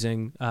they're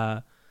using,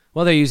 they're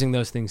using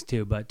those things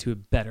too, but to a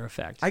better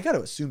effect. I got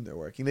to assume they're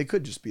working. They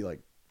could just be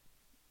like,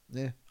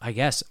 I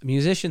guess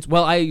musicians.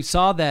 Well, I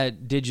saw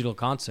that digital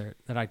concert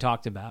that I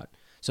talked about,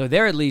 so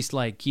they're at least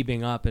like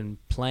keeping up and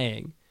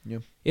playing. Yeah.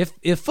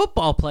 If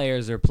football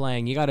players are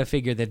playing, you got to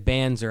figure that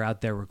bands are out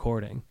there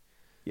recording.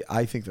 yeah,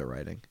 I think they're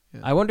writing.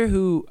 Yeah. I wonder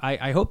who.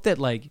 I hope that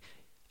like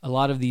a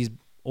lot of these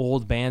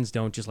old bands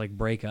don't just like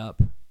break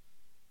up.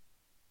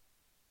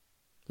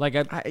 Like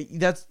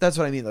That's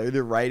what I mean. Like,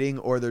 they're writing,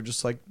 or they're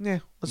just like,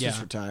 let's just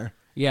Yeah. retire.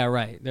 yeah,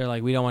 right. They're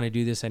like, we don't want to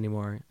do this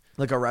anymore.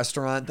 Like a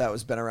restaurant that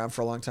was been around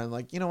for a long time.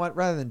 Like, you know what?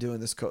 Rather than doing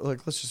this,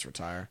 let's just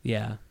retire.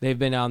 Yeah, they've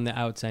been on the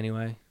outs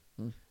anyway.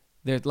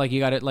 They're like, you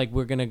got it. Like,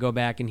 we're gonna go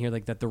back and hear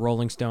like that the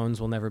Rolling Stones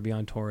will never be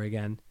on tour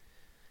again.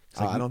 It's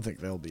like, I don't think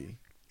they'll be.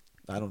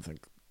 I don't think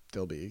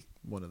they'll be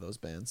one of those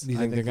bands. Do you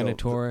I think they're gonna they'll-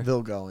 tour?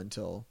 They'll go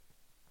until,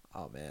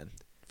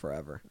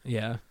 forever.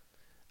 Yeah,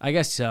 I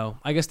guess so.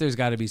 I guess there's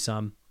got to be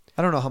some.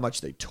 I don't know how much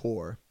they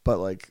tour, but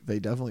like they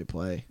definitely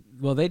play.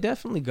 Well, they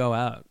definitely go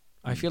out.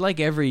 I feel like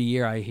every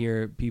year I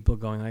hear people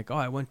going like, "Oh,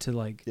 I went to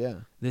like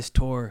this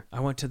tour. I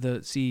went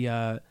to see."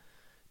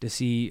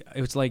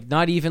 It was like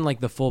not even like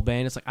the full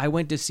band. It's like I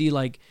went to see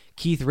like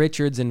Keith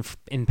Richards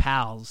and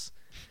Pals,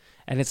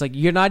 and it's like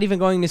you're not even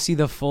going to see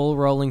the full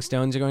Rolling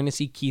Stones. You're going to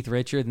see Keith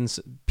Richards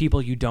and people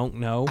you don't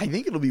know. I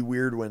think it'll be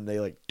weird when they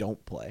like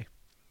don't play.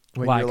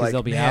 When Why? you're 'Cause like,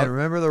 they'll be man, out?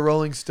 Remember the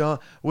Rolling Stone?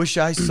 Wish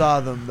I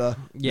saw them the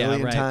Yeah,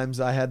 million right. times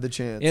I had the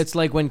chance. It's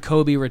like when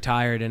Kobe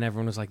retired and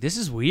everyone was like, "This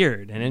is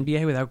weird." An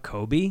NBA without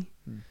Kobe.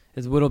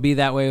 It'll be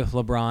that way with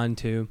LeBron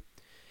too.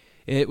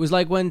 It was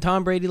like when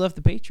Tom Brady left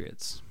the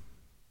Patriots.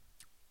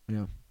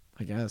 Yeah,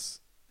 I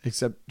guess.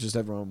 Except just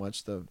everyone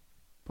watched the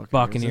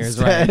Buccaneers,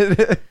 instead.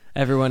 right?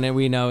 everyone that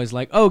we know is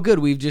like, oh, good,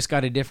 we've just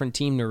got a different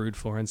team to root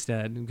for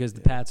instead because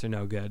the Pats are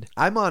no good.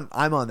 I'm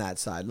on that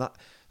side.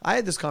 I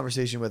had this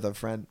conversation with a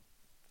friend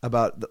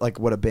about like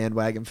what a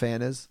bandwagon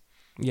fan is.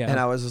 Yeah. And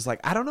I was just like,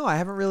 I don't know. I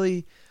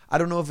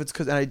don't know if it's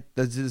because I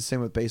did the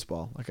same with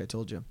baseball, like I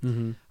told you.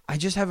 Mm-hmm.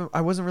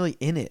 I wasn't really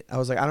in it. I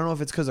was like, I don't know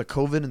if it's because of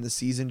COVID and the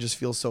season just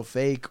feels so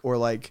fake, or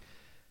like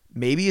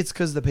maybe it's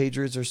because the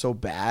Patriots are so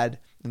bad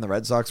and the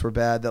Red Sox were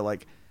bad that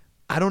like,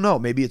 I don't know.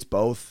 Maybe it's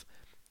both.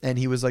 And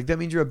he was like, that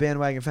means you're a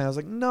bandwagon fan. I was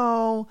like,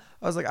 no.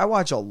 I was like, I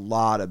watch a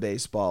lot of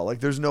baseball. Like,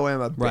 there's no way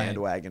I'm a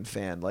bandwagon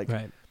fan. Like,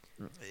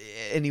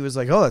 and he was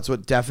like, oh, that's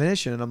what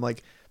definition. And I'm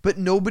like, but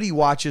nobody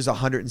watches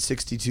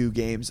 162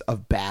 games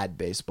of bad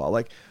baseball.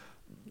 Like,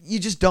 you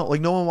just don't.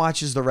 Like, no one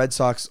watches the Red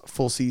Sox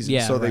full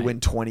season, so they win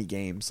 20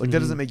 games. Like, that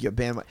doesn't make you a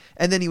bandwagon.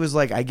 And then he was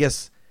like, I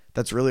guess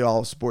that's really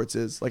all sports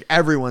is. Like,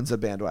 everyone's a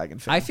bandwagon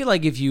fan. I feel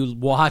like if you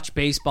watch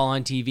baseball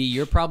on TV,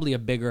 you're probably a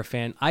bigger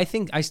fan. I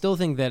still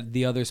think that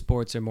the other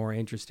sports are more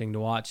interesting to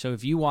watch. So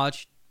if you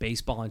watch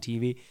baseball on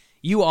TV,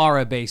 you are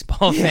a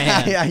baseball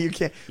fan. Yeah, you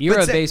can't. You're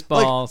a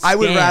baseball. Like,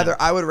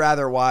 I would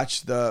rather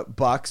watch the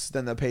Bucks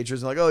than the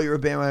Patriots. Like, oh, you're a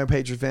bandwagon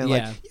Patriots fan.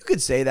 Yeah. Like, you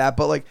could say that,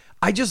 but like,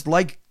 I just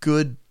like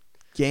good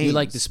games. You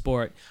like the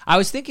sport. I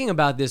was thinking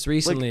about this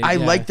recently. Like,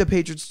 I like the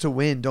Patriots to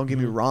win. Don't get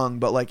me wrong,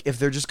 but like, if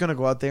they're just gonna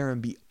go out there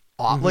and be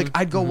like,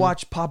 I'd go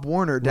watch Pop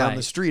Warner down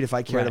the street if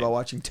I cared about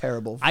watching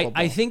terrible football.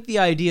 I think the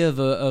idea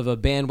of a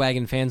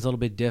bandwagon fan is a little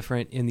bit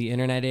different in the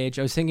internet age.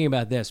 I was thinking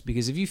about this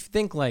because if you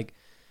think like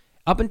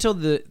up until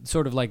the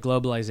sort of like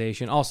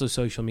globalization, also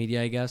social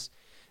media, I guess,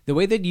 the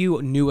way that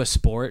you knew a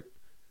sport,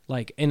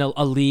 like in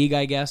a league,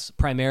 I guess,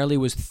 primarily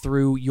was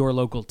through your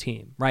local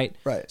team, right?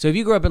 Right. So if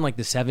you grew up in like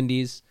the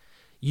 70s,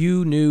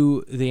 you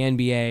knew the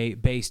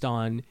NBA based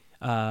on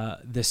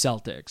the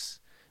Celtics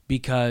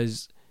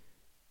because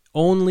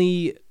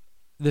only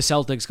the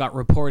Celtics got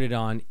reported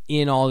on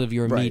in all of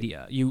your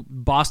media.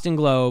 Boston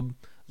Globe,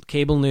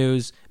 cable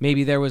news,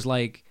 maybe there was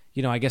like,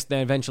 I guess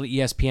then eventually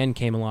ESPN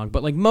came along,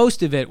 but like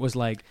most of it was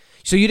like,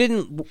 so you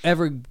didn't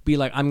ever be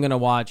like, I'm going to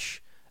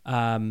watch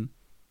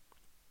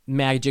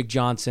Magic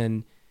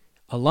Johnson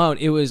alone.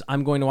 It was,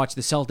 I'm going to watch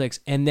the Celtics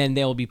and then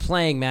they'll be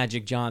playing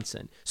Magic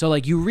Johnson. So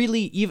like you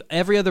really,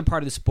 every other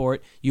part of the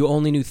sport, you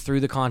only knew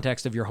through the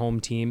context of your home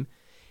team.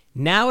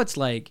 Now it's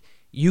like,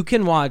 you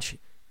can watch,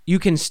 you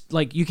can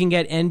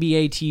get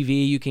NBA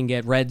TV, you can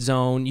get Red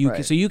Zone,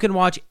 so you can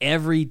watch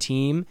every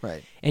team,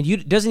 right? And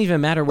it doesn't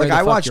even matter where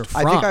you're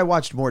from. I think I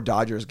watched more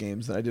Dodgers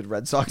games than I did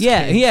Red Sox.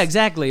 games. Yeah,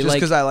 exactly. Just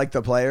because I like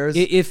the players.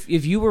 If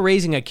you were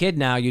raising a kid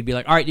now, you'd be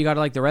like, all right, you got to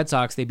like the Red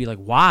Sox. They'd be like,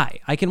 why?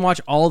 I can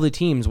watch all the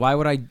teams. Why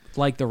would I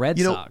like the Red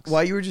Sox?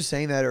 While you were just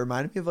saying that, it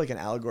reminded me of like an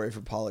allegory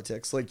for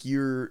politics. Like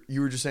you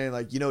were just saying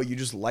like, you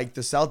just like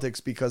the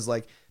Celtics because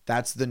like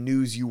that's the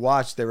news you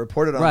watch. They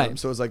reported on them,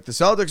 so it's like the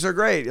Celtics are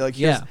great. Like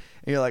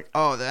and you're like,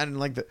 oh, I didn't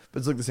like that. But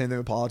it's like the same thing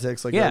with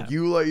politics. Like,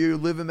 you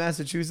live in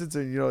Massachusetts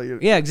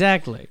and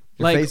exactly.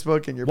 Your like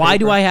Facebook and your why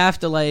paper. Do I have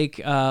to like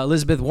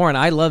Elizabeth Warren?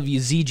 I love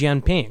you, Xi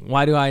Jinping.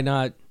 Why do I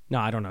not? No,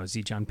 I don't know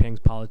Xi Jinping's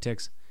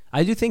politics.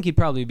 I do think he'd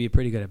probably be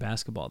pretty good at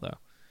basketball, though.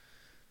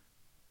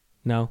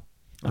 No,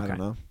 okay. I don't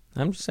know.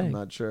 I'm just saying. I'm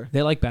not sure.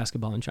 They like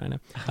basketball in China.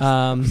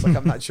 I'm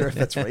not sure if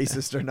that's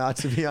racist or not,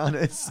 to be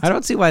honest. I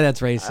don't see why that's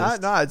racist.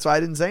 No, that's why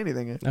I didn't say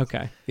anything.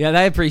 Okay. Yeah,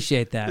 I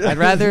appreciate that. I'd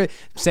rather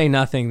say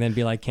nothing than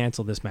be like,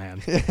 cancel this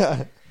man.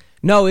 Yeah.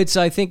 No,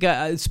 I think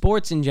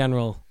sports in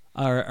general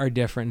are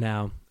different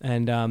now.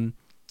 And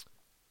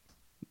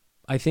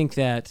I think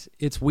that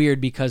it's weird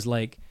because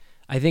like,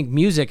 I think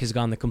music has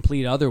gone the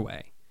complete other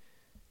way.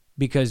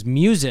 Because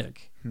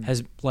music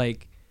has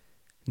like,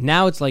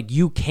 now it's like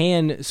you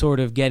can sort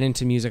of get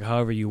into music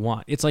however you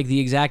want. It's like the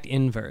exact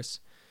inverse.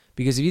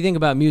 Because if you think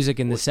about music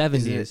in the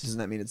 70s... Doesn't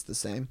that mean it's the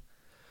same?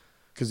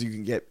 Because you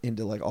can get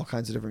into like all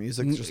kinds of different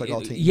music, just like all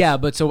teams. Yeah,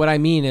 but so what I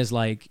mean is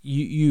like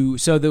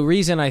so the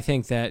reason I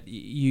think that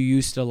you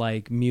used to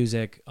like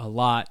music a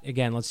lot,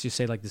 again, let's just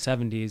say like the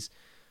 70s,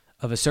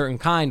 of a certain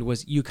kind,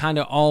 was you kind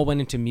of all went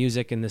into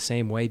music in the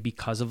same way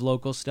because of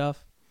local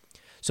stuff.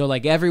 So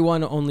like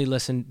everyone only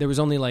listened... There was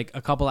only like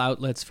a couple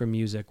outlets for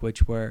music,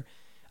 which were...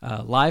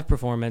 live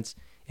performance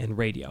and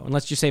radio. And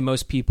let's just say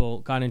most people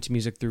got into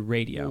music through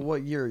radio. Well,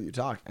 what year are you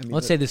talking? I mean,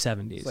 let's say the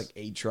 70s. It's like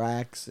 8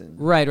 tracks. And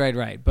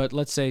Right. But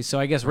let's say, so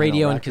I guess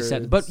radio and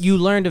cassette. But you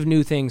learned of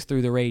new things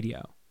through the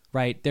radio,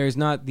 right? There's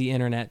not the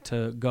internet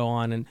to go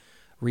on and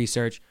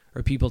research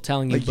or people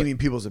telling you. Like you mean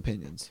people's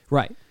opinions.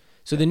 Right.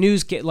 So the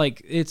news,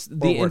 it's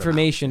the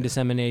information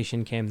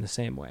dissemination came the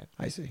same way.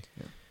 I see.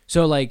 Yeah.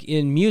 So like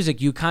in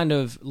music, you kind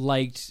of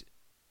liked,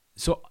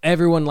 so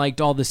everyone liked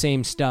all the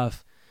same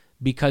stuff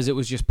because it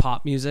was just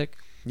pop music.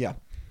 Yeah.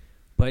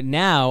 But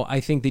now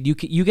I think that you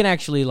can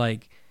actually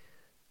like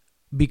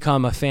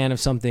become a fan of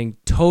something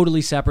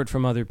totally separate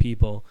from other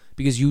people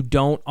because you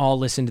don't all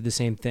listen to the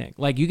same thing.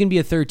 Like you can be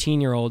a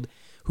 13-year-old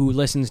who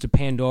listens to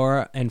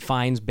Pandora and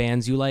finds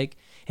bands you like,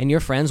 and your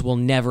friends will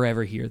never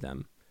ever hear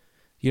them.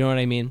 You know what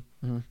I mean?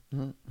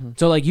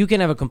 So like you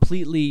can have a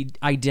completely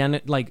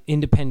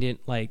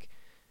independent like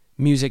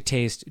music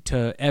taste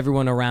to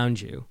everyone around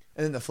you.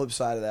 And then the flip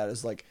side of that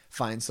is like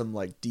find some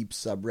like deep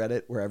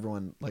subreddit where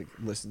everyone like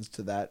listens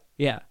to that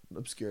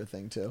obscure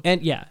thing too.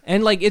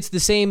 And like it's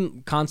the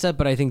same concept,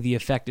 but I think the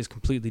effect is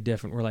completely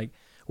different. We're like,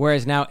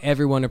 whereas now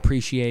everyone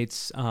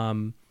appreciates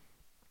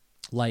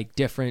like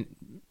different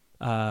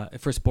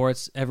for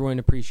sports, everyone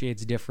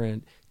appreciates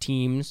different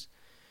teams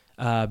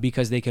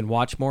because they can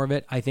watch more of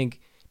it. I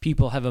think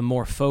people have a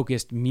more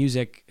focused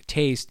music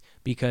taste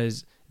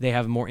because they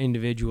have more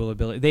individual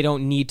ability. They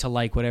don't need to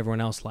like what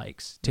everyone else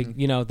likes.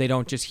 They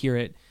don't just hear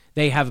it.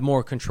 They have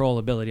more control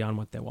ability on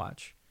what they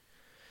watch.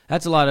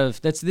 This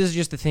is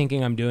just the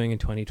thinking I'm doing in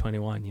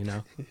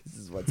 2021, This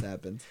is what's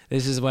happened.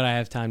 This is what I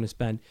have time to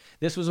spend.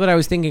 This was what I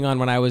was thinking on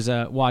when I was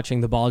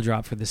watching the ball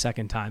drop for the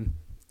second time.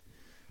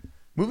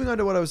 Moving on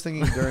to what I was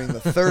thinking during the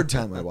third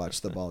time I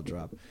watched the ball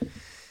drop.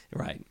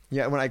 Right.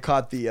 Yeah, when I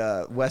caught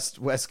the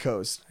West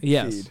Coast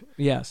feed.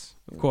 Yes,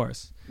 of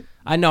course.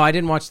 I know I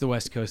didn't watch the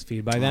West Coast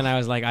feed. By then I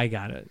was like, I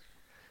got it.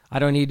 I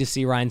don't need to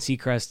see Ryan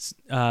Seacrest's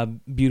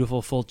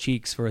beautiful full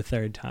cheeks for a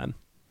third time.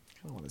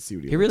 I want to see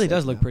what he really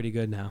does look pretty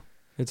good now.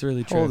 It's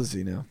really true. How old is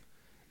he now?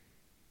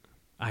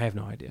 I have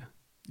no idea.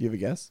 You have a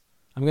guess?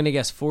 I'm going to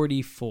guess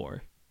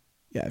 44.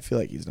 Yeah, I feel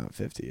like he's not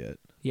 50 yet.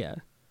 Yeah.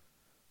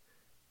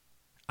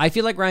 I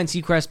feel like Ryan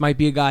Seacrest might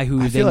be a guy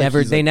who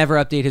they never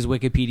update his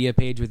Wikipedia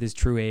page with his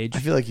true age. I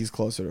feel like he's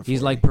closer to 40.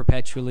 He's like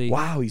perpetually.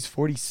 Wow, he's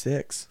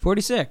 46.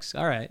 46.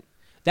 All right.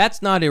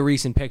 That's not a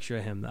recent picture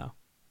of him though.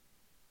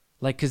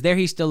 Like, cause there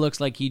he still looks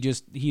like he's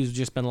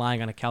just been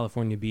lying on a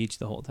California beach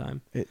the whole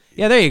time.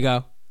 Yeah, there you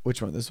go.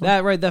 Which one? This one?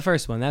 That right, the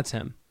first one. That's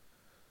him.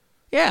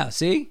 Yeah.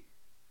 See,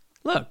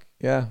 look.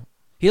 Yeah.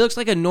 He looks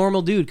like a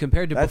normal dude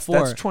compared to before.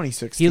 That's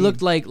 2016. He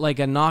looked like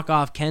a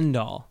knockoff Ken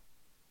doll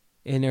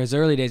in his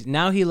early days.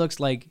 Now he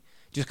looks like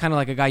just kind of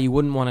like a guy you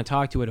wouldn't want to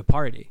talk to at a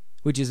party,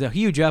 which is a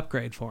huge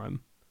upgrade for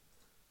him.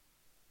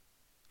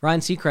 Ryan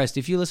Seacrest,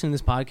 if you listen to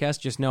this podcast,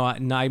 just know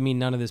I mean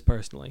none of this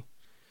personally,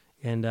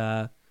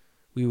 and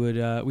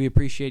we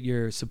appreciate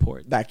your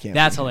support.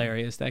 That's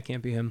hilarious. That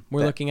can't be him.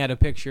 We're looking at a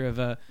picture of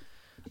a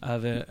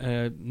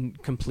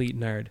complete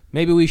nerd.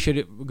 Maybe we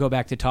should go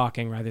back to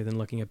talking rather than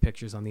looking at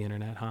pictures on the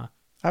internet, huh?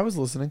 I was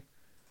listening.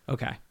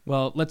 Okay.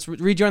 Well, let's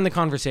rejoin the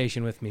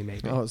conversation with me,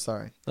 maybe. Oh,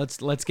 sorry.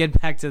 Let's get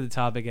back to the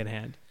topic at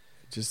hand.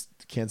 Just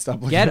can't stop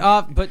looking. Get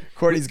off, but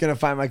Courtney's gonna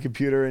find my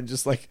computer and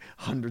just like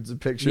hundreds of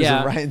pictures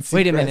of Ryan Seacrest.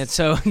 Wait a minute.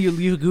 So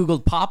you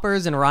Googled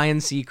poppers and Ryan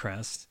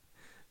Seacrest,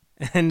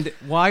 and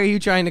why are you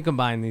trying to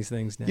combine these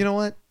things now? You know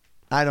what?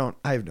 I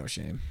have no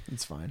shame.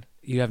 It's fine.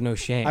 You have no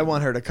shame. I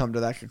want her to come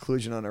to that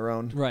conclusion on her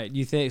own. Right.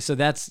 You think so?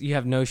 You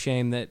have no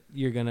shame that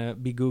you're gonna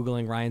be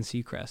Googling Ryan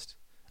Seacrest.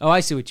 Oh,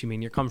 I see what you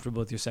mean. You're comfortable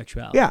with your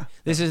sexuality. Yeah.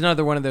 This is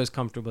another one of those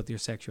comfortable with your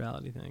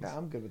sexuality things. Yeah,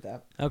 I'm good with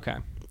that. Okay.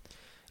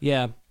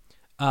 Yeah.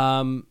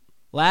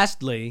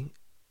 Lastly,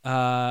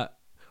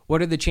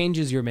 what are the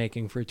changes you're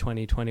making for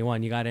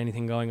 2021? You got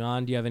anything going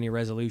on? Do you have any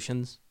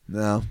resolutions?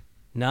 No.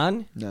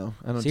 None? No,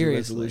 I don't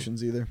Seriously? do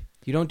resolutions either.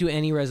 You don't do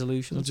any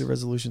resolutions? I don't do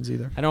resolutions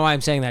either. I know why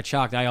I'm saying that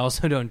shocked. I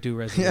also don't do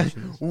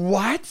resolutions.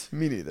 What?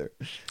 Me neither.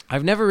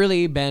 I've never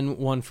really been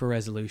one for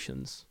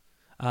resolutions.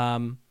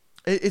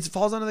 It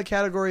falls under the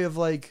category of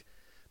like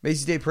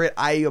Macy's Day Parade.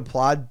 I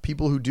applaud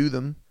people who do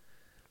them,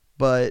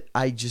 but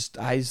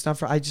it's not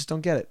for. I just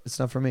don't get it. It's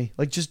not for me.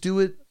 Like, just do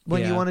it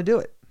when you want to do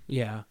it.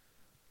 Yeah.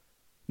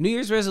 New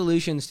Year's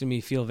resolutions to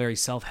me feel very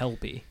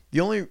self-helpy. The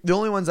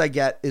only ones I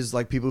get is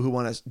like people who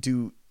want to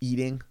do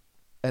eating,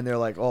 and they're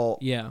like, "Oh,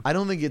 yeah." I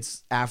don't think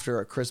it's after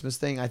a Christmas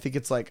thing. I think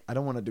it's like I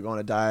don't want to go on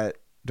a diet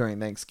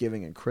during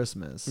Thanksgiving and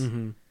Christmas.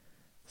 Mm-hmm.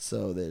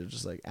 So they're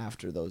just like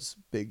after those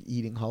big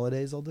eating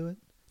holidays, I'll do it.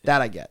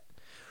 That I get.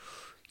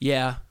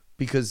 Yeah.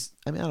 Because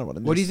I don't want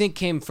to. What do you think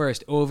came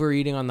first?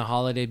 Overeating on the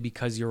holiday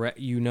because you're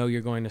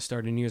going to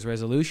start a New Year's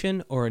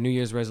resolution, or a New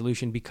Year's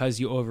resolution because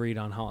you overeat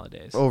on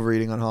holidays?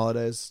 Overeating on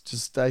holidays.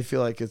 Just I feel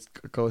like it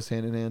goes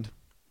hand in hand.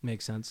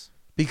 Makes sense.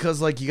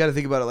 Because like you got to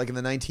think about it. Like in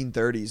the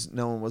 1930s,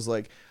 no one was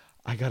like,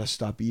 I gotta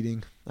stop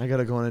eating. I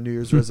gotta go on a New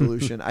Year's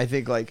resolution. I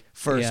think like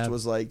first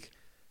was like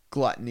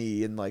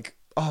gluttony and like,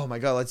 oh my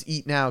God, let's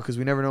eat now because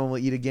we never know when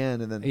we'll eat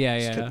again. And then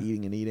just kept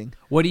eating and eating.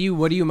 What are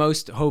you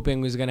most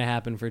hoping was going to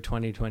happen for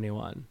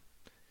 2021?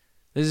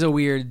 This is a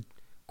weird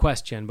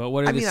question, but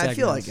what are the segments? I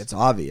feel like it's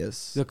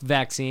obvious. The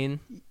vaccine?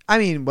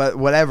 But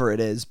whatever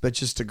it is, but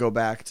just to go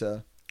back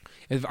to...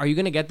 Are you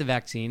going to get the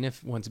vaccine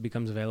once it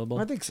becomes available?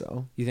 I think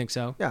so. You think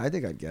so? Yeah, I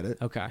think I'd get it.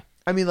 Okay.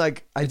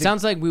 It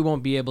sounds like we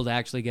won't be able to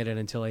actually get it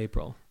until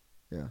April.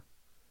 Yeah.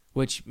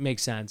 Which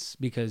makes sense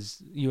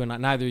because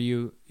neither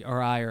you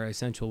or I are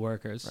essential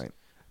workers. Right.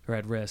 Or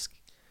at risk.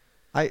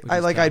 I'd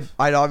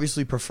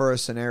obviously prefer a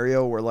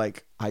scenario where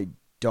like I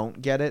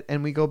don't get it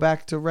and we go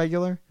back to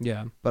regular.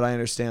 Yeah. But I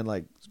understand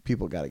like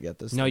people got to get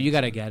this. No, you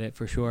got to get it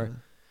for sure. Yeah.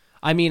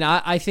 I mean,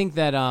 I think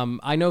that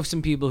I know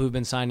some people who've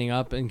been signing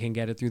up and can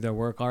get it through their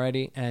work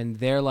already, and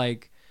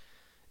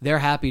they're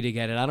happy to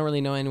get it. I don't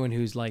really know anyone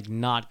who's like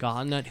not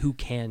gotten it who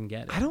can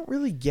get it. I don't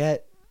really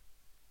get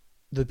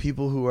the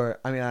people who are.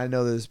 I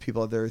know there's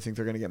people out there who think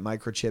they're going to get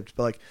microchipped,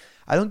 but like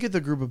I don't get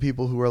the group of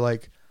people who are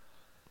like,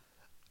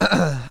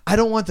 I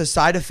don't want the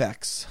side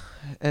effects.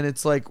 And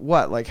it's like,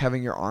 what? Like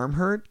having your arm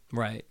hurt?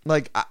 Right.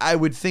 Like, I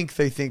would think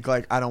they think,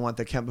 like, I don't want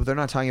the chem, but they're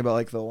not talking about,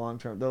 like, the long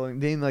term. They're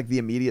meaning, like, the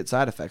immediate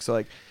side effects. So,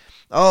 like,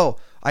 oh,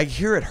 I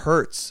hear it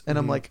hurts. And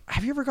I'm like,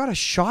 have you ever got a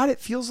shot? It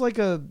feels like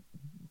a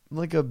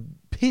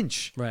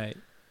pinch. Right.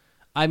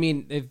 I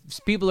mean, if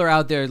people are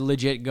out there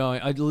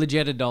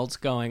legit adults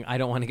going, I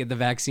don't want to get the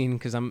vaccine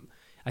because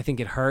I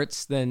think it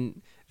hurts,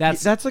 then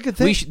that's like a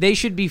thing. They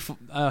should be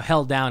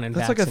held down and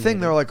that's vaccinated. like a thing.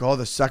 They're like, oh,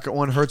 the second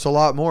one hurts a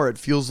lot more. It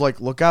feels like,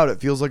 look out, it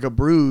feels like a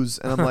bruise.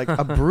 And I'm like,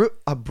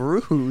 a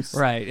bruise?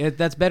 Right.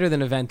 That's better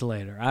than a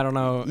ventilator. I don't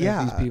know if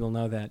these people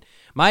know that.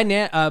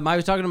 I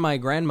was talking to my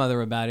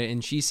grandmother about it,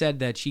 and she said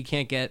that she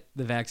can't get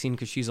the vaccine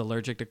because she's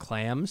allergic to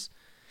clams.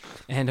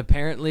 And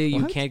apparently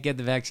you can't get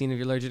the vaccine if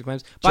you're allergic to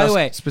clams. By the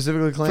way,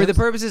 specifically clams? For the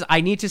purposes,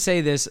 I need to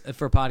say this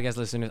for podcast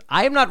listeners.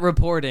 I am not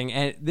reporting,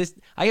 and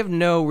I have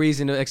no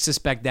reason to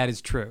suspect that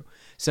is true.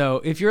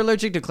 So if you're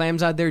allergic to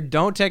clams out there,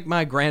 don't take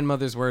my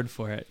grandmother's word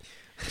for it.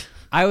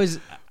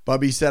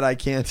 Bubby said I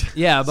can't.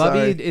 Yeah,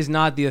 Bubby is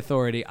not the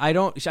authority. I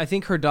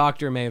think her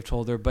doctor may have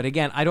told her, but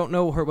again, I don't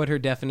know what her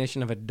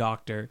definition of a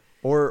doctor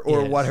or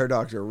is. What her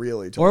doctor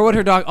really told her. Or what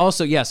her doc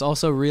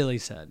also really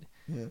said.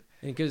 Yeah.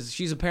 Because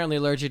she's apparently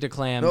allergic to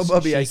clams. No,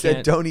 Bubby, I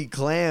said don't eat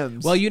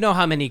clams. Well, you know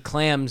how many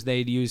clams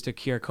they'd use to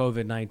cure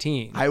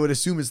COVID-19. I would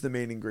assume it's the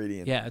main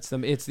ingredient. Yeah, it's the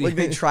like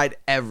they tried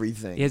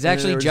everything. It's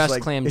actually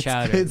just clam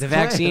chowder. The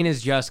vaccine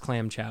is just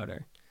clam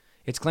chowder.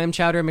 It's clam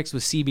chowder mixed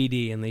with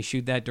CBD, and they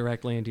shoot that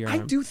directly into your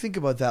arm. I do think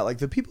about that. Like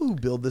the people who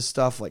build this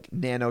stuff, like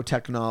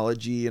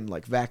nanotechnology and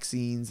like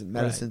vaccines and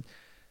medicine.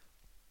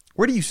 Right.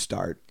 Where do you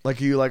start? Like,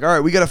 are you like, all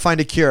right, we got to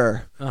find a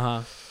cure.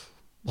 Uh-huh.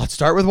 Let's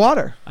start with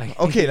water.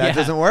 Okay, that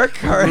doesn't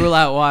work. All right. Rule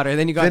out water.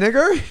 Then you got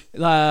vinegar,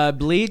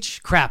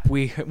 bleach. Crap,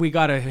 we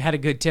had a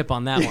good tip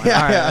on that one. All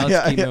right,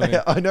 let's keep moving.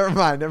 Oh, never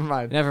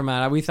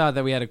mind. We thought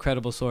that we had a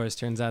credible source.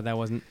 Turns out that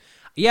wasn't.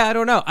 Yeah, I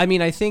don't know. I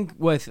mean, I think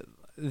I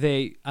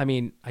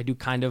do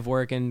kind of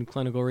work in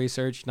clinical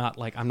research. Not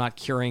like I'm not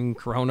curing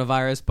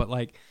coronavirus, but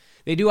like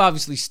they do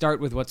obviously start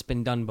with what's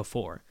been done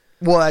before.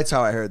 Well, that's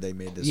how I heard they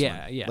made this one.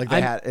 Yeah. Like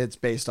it's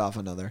based off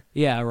another.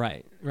 Yeah,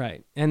 right.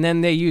 And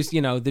then they use,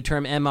 the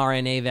term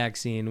mRNA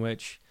vaccine,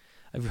 which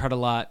I've heard a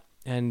lot.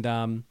 And,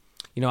 I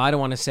don't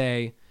want to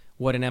say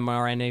what an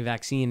mRNA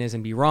vaccine is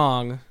and be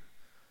wrong.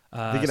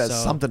 I think it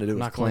has something to do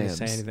with clams. I'm not going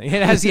to say anything.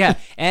 It has,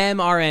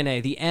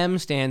 mRNA. The M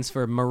stands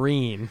for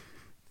marine.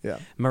 Yeah.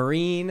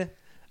 Marine.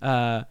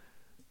 I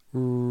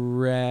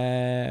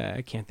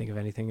can't think of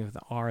anything with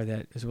the R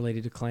that is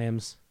related to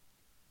clams.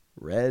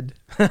 Red.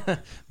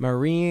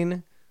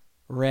 Marine,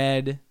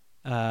 red,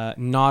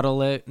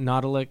 nautical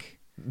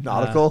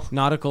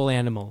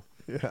animal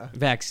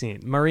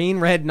vaccine. Marine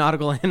red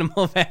nautical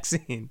animal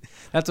vaccine.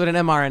 That's what an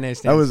mRNA stands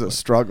for. That was a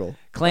struggle.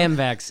 Clam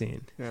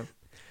vaccine. Yeah.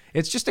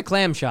 It's just a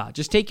clam shot.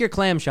 Just take your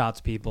clam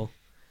shots, people.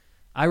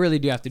 I really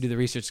do have to do the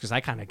research because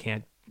I kind of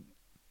can't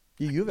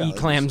eat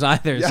clams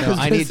either, so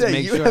I need to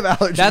make sure.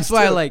 That's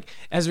why,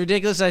 as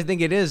ridiculous as I think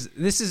it is,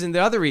 this isn't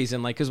the other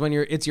reason. Because when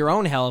it's your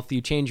own health,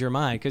 you change your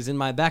mind. Because in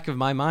my back of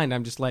my mind,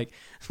 I'm just like,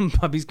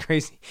 Bubby's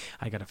crazy.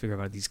 I got to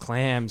figure out these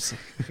clams.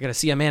 I got to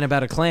see a man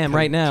about a clam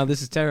right now.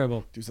 This is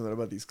terrible. Do something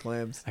about these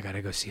clams. I got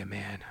to go see a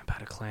man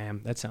about a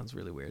clam. That sounds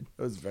really weird.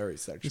 That was very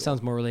sexual. It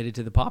sounds more related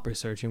to the pauper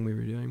searching we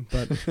were doing,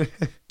 but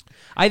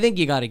I think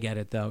you got to get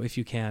it though if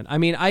you can. I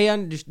mean,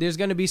 there's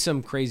going to be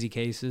some crazy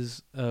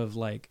cases of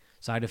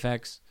side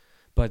effects.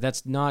 But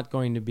that's not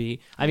going to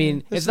be. I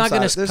mean, it's not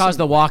going to cause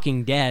The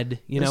Walking Dead.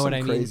 You know what I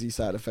mean? Crazy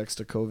side effects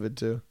to COVID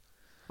too.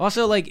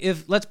 Also,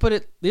 let's put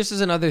it. This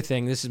is another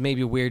thing. This is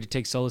maybe weird to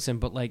take solace in,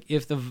 but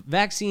if the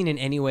vaccine in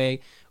any way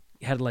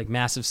had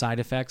massive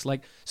side effects,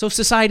 so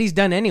society's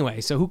done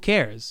anyway. So who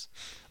cares?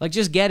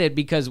 Just get it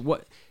because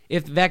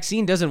if the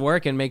vaccine doesn't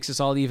work and makes us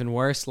all even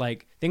worse?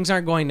 Things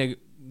aren't going to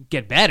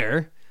get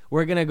better.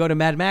 We're gonna go to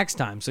Mad Max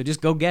time. So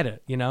just go get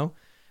it.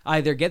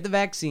 Either get the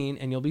vaccine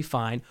and you'll be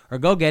fine, or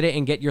go get it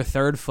and get your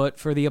third foot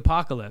for the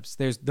apocalypse.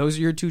 Those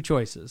are your two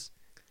choices.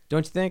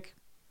 Don't you think?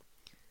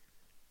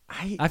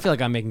 I feel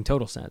like I'm making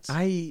total sense.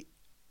 I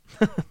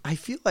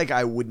feel like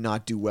I would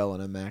not do well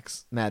in a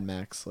Mad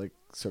Max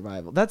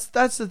survival. That's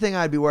the thing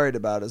I'd be worried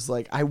about is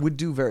I would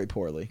do very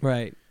poorly.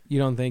 Right. You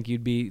don't think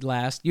you'd be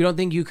last? You don't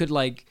think you could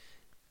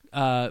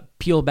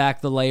peel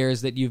back the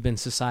layers that you've been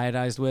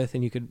societized with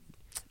and you could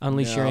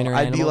unleash your inner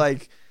animal? I'd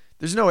be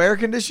there's no air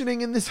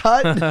conditioning in this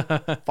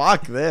hut?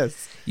 Fuck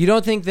this. You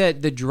don't think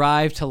that the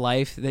drive to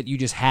life that you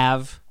just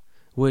have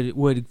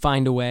would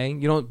find a way?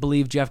 You don't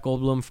believe Jeff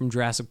Goldblum from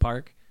Jurassic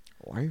Park?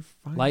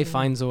 Life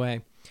finds a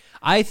way.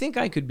 I think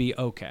I could be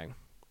okay.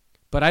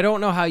 But I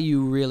don't know how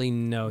you really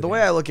know The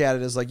way I look at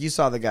it is you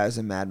saw the guys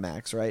in Mad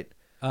Max, right?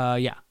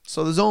 Yeah.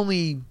 So there's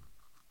only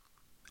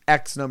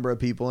X number of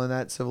people in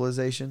that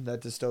civilization,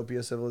 that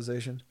dystopia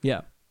civilization.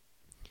 Yeah.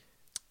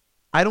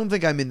 I don't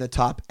think I'm in the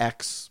top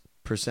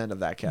X% of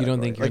that category. You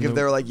don't think you're if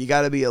they're you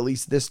got to be at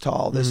least this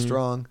tall, this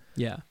strong.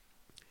 Yeah.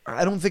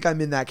 I don't think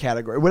I'm in that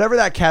category. Whatever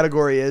that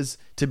category is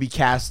to be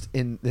cast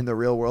in the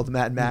real world,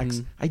 Mad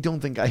Max, I don't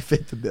think I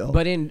fit the bill.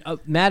 But in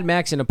Mad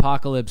Max and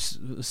Apocalypse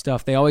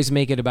stuff, they always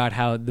make it about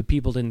how the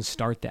people didn't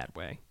start that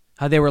way.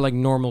 How they were like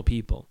normal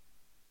people.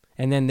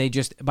 And then they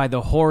just, by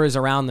the horrors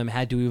around them,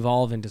 had to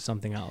evolve into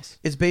something else.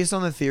 It's based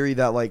on the theory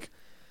that like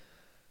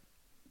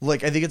I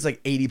think it's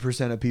like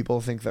 80% of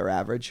people think they're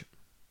average.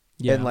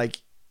 Yeah. And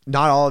like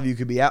not all of you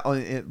could be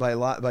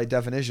by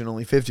definition,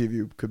 only 50 of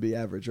you could be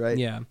average, right?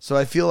 Yeah. So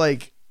I feel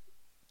like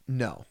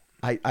no.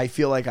 I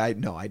feel like I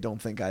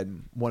don't think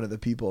I'm one of the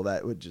people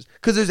that would just,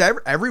 because there's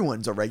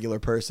everyone's a regular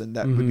person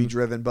that would be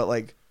driven, but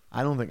like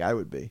I don't think I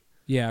would be.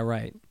 Yeah,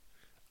 right.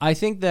 I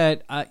think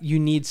that you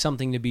need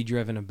something to be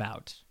driven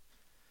about.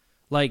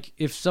 Like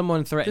if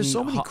someone threatened, there's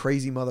so many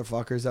crazy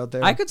motherfuckers out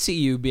there. I could see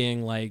you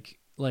being like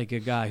a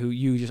guy who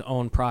you just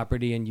own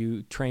property and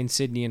you train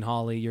Sydney and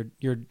Holly,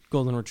 your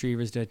golden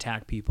retrievers, to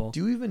attack people. Do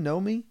you even know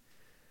me?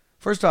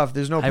 First off,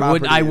 there's no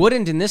property. I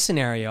wouldn't in this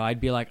scenario. I'd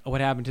be like,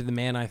 what happened to the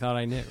man I thought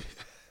I knew?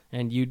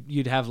 And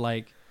you'd have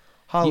like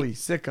Holly,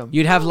 sick him.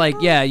 You'd have like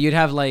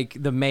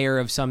the mayor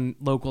of some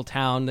local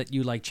town that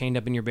you like chained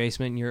up in your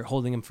basement and you're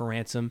holding him for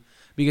ransom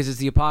because it's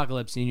the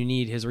apocalypse and you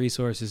need his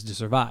resources to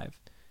survive.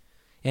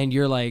 And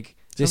you're like,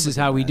 this is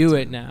how we do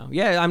it now.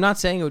 Yeah, I'm not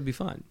saying it would be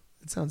fun.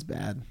 It sounds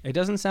bad. It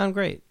doesn't sound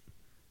great.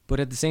 But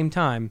at the same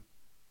time,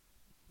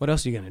 what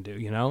else are you going to do?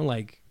 You know,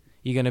 like,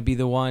 you going to be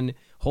the one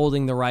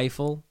holding the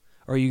rifle,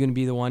 or are you going to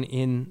be the one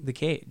in the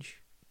cage?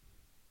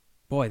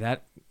 Boy,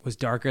 that was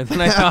darker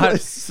than I thought. That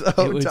was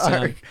so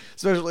dark.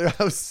 Especially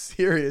how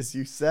serious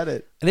you said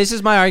it. This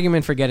is my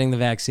argument for getting the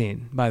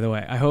vaccine, by the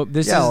way. I hope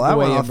this is the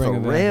way you bring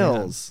it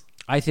rails.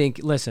 I think,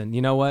 listen,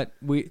 you know what?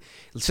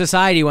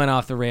 Society went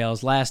off the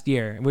rails last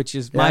year, which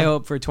is my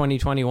hope for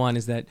 2021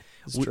 is that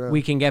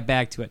we can get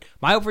back to it.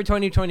 My hope for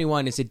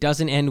 2021 is it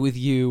doesn't end with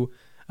you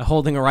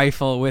holding a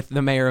rifle with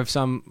the mayor of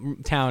some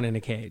town in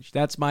a cage.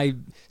 That's my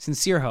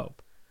sincere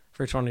hope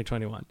for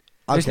 2021.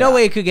 There's no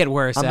way it could get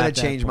worse. I'm going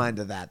to change mine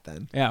to that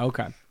then. Yeah,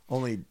 okay.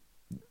 Only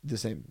the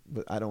same,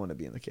 but I don't want to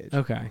be in the cage.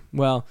 Okay.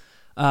 Well,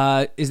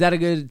 is that a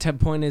good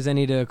point as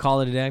any to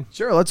call it a day?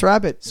 Sure, let's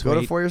wrap it. Sweet.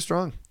 Go to 4 Year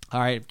Strong. All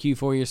right,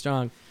 Q4 Year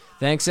Strong.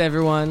 Thanks,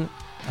 everyone.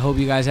 I hope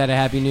you guys had a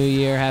happy new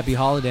year, happy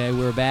holiday.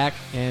 We're back,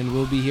 and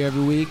we'll be here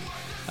every week.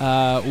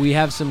 We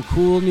have some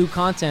cool new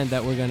content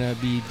that we're going to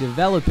be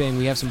developing.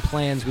 We have some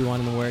plans we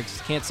want in the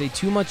works. Can't say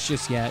too much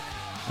just yet,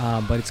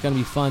 but it's going to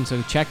be fun,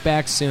 so check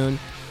back soon.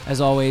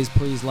 As always,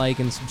 please like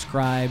and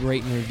subscribe,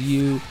 rate and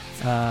review.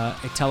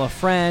 Tell a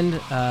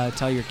friend,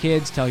 tell your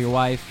kids, tell your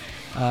wife.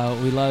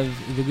 We love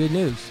the good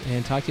news,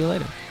 and talk to you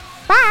later.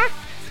 Bye.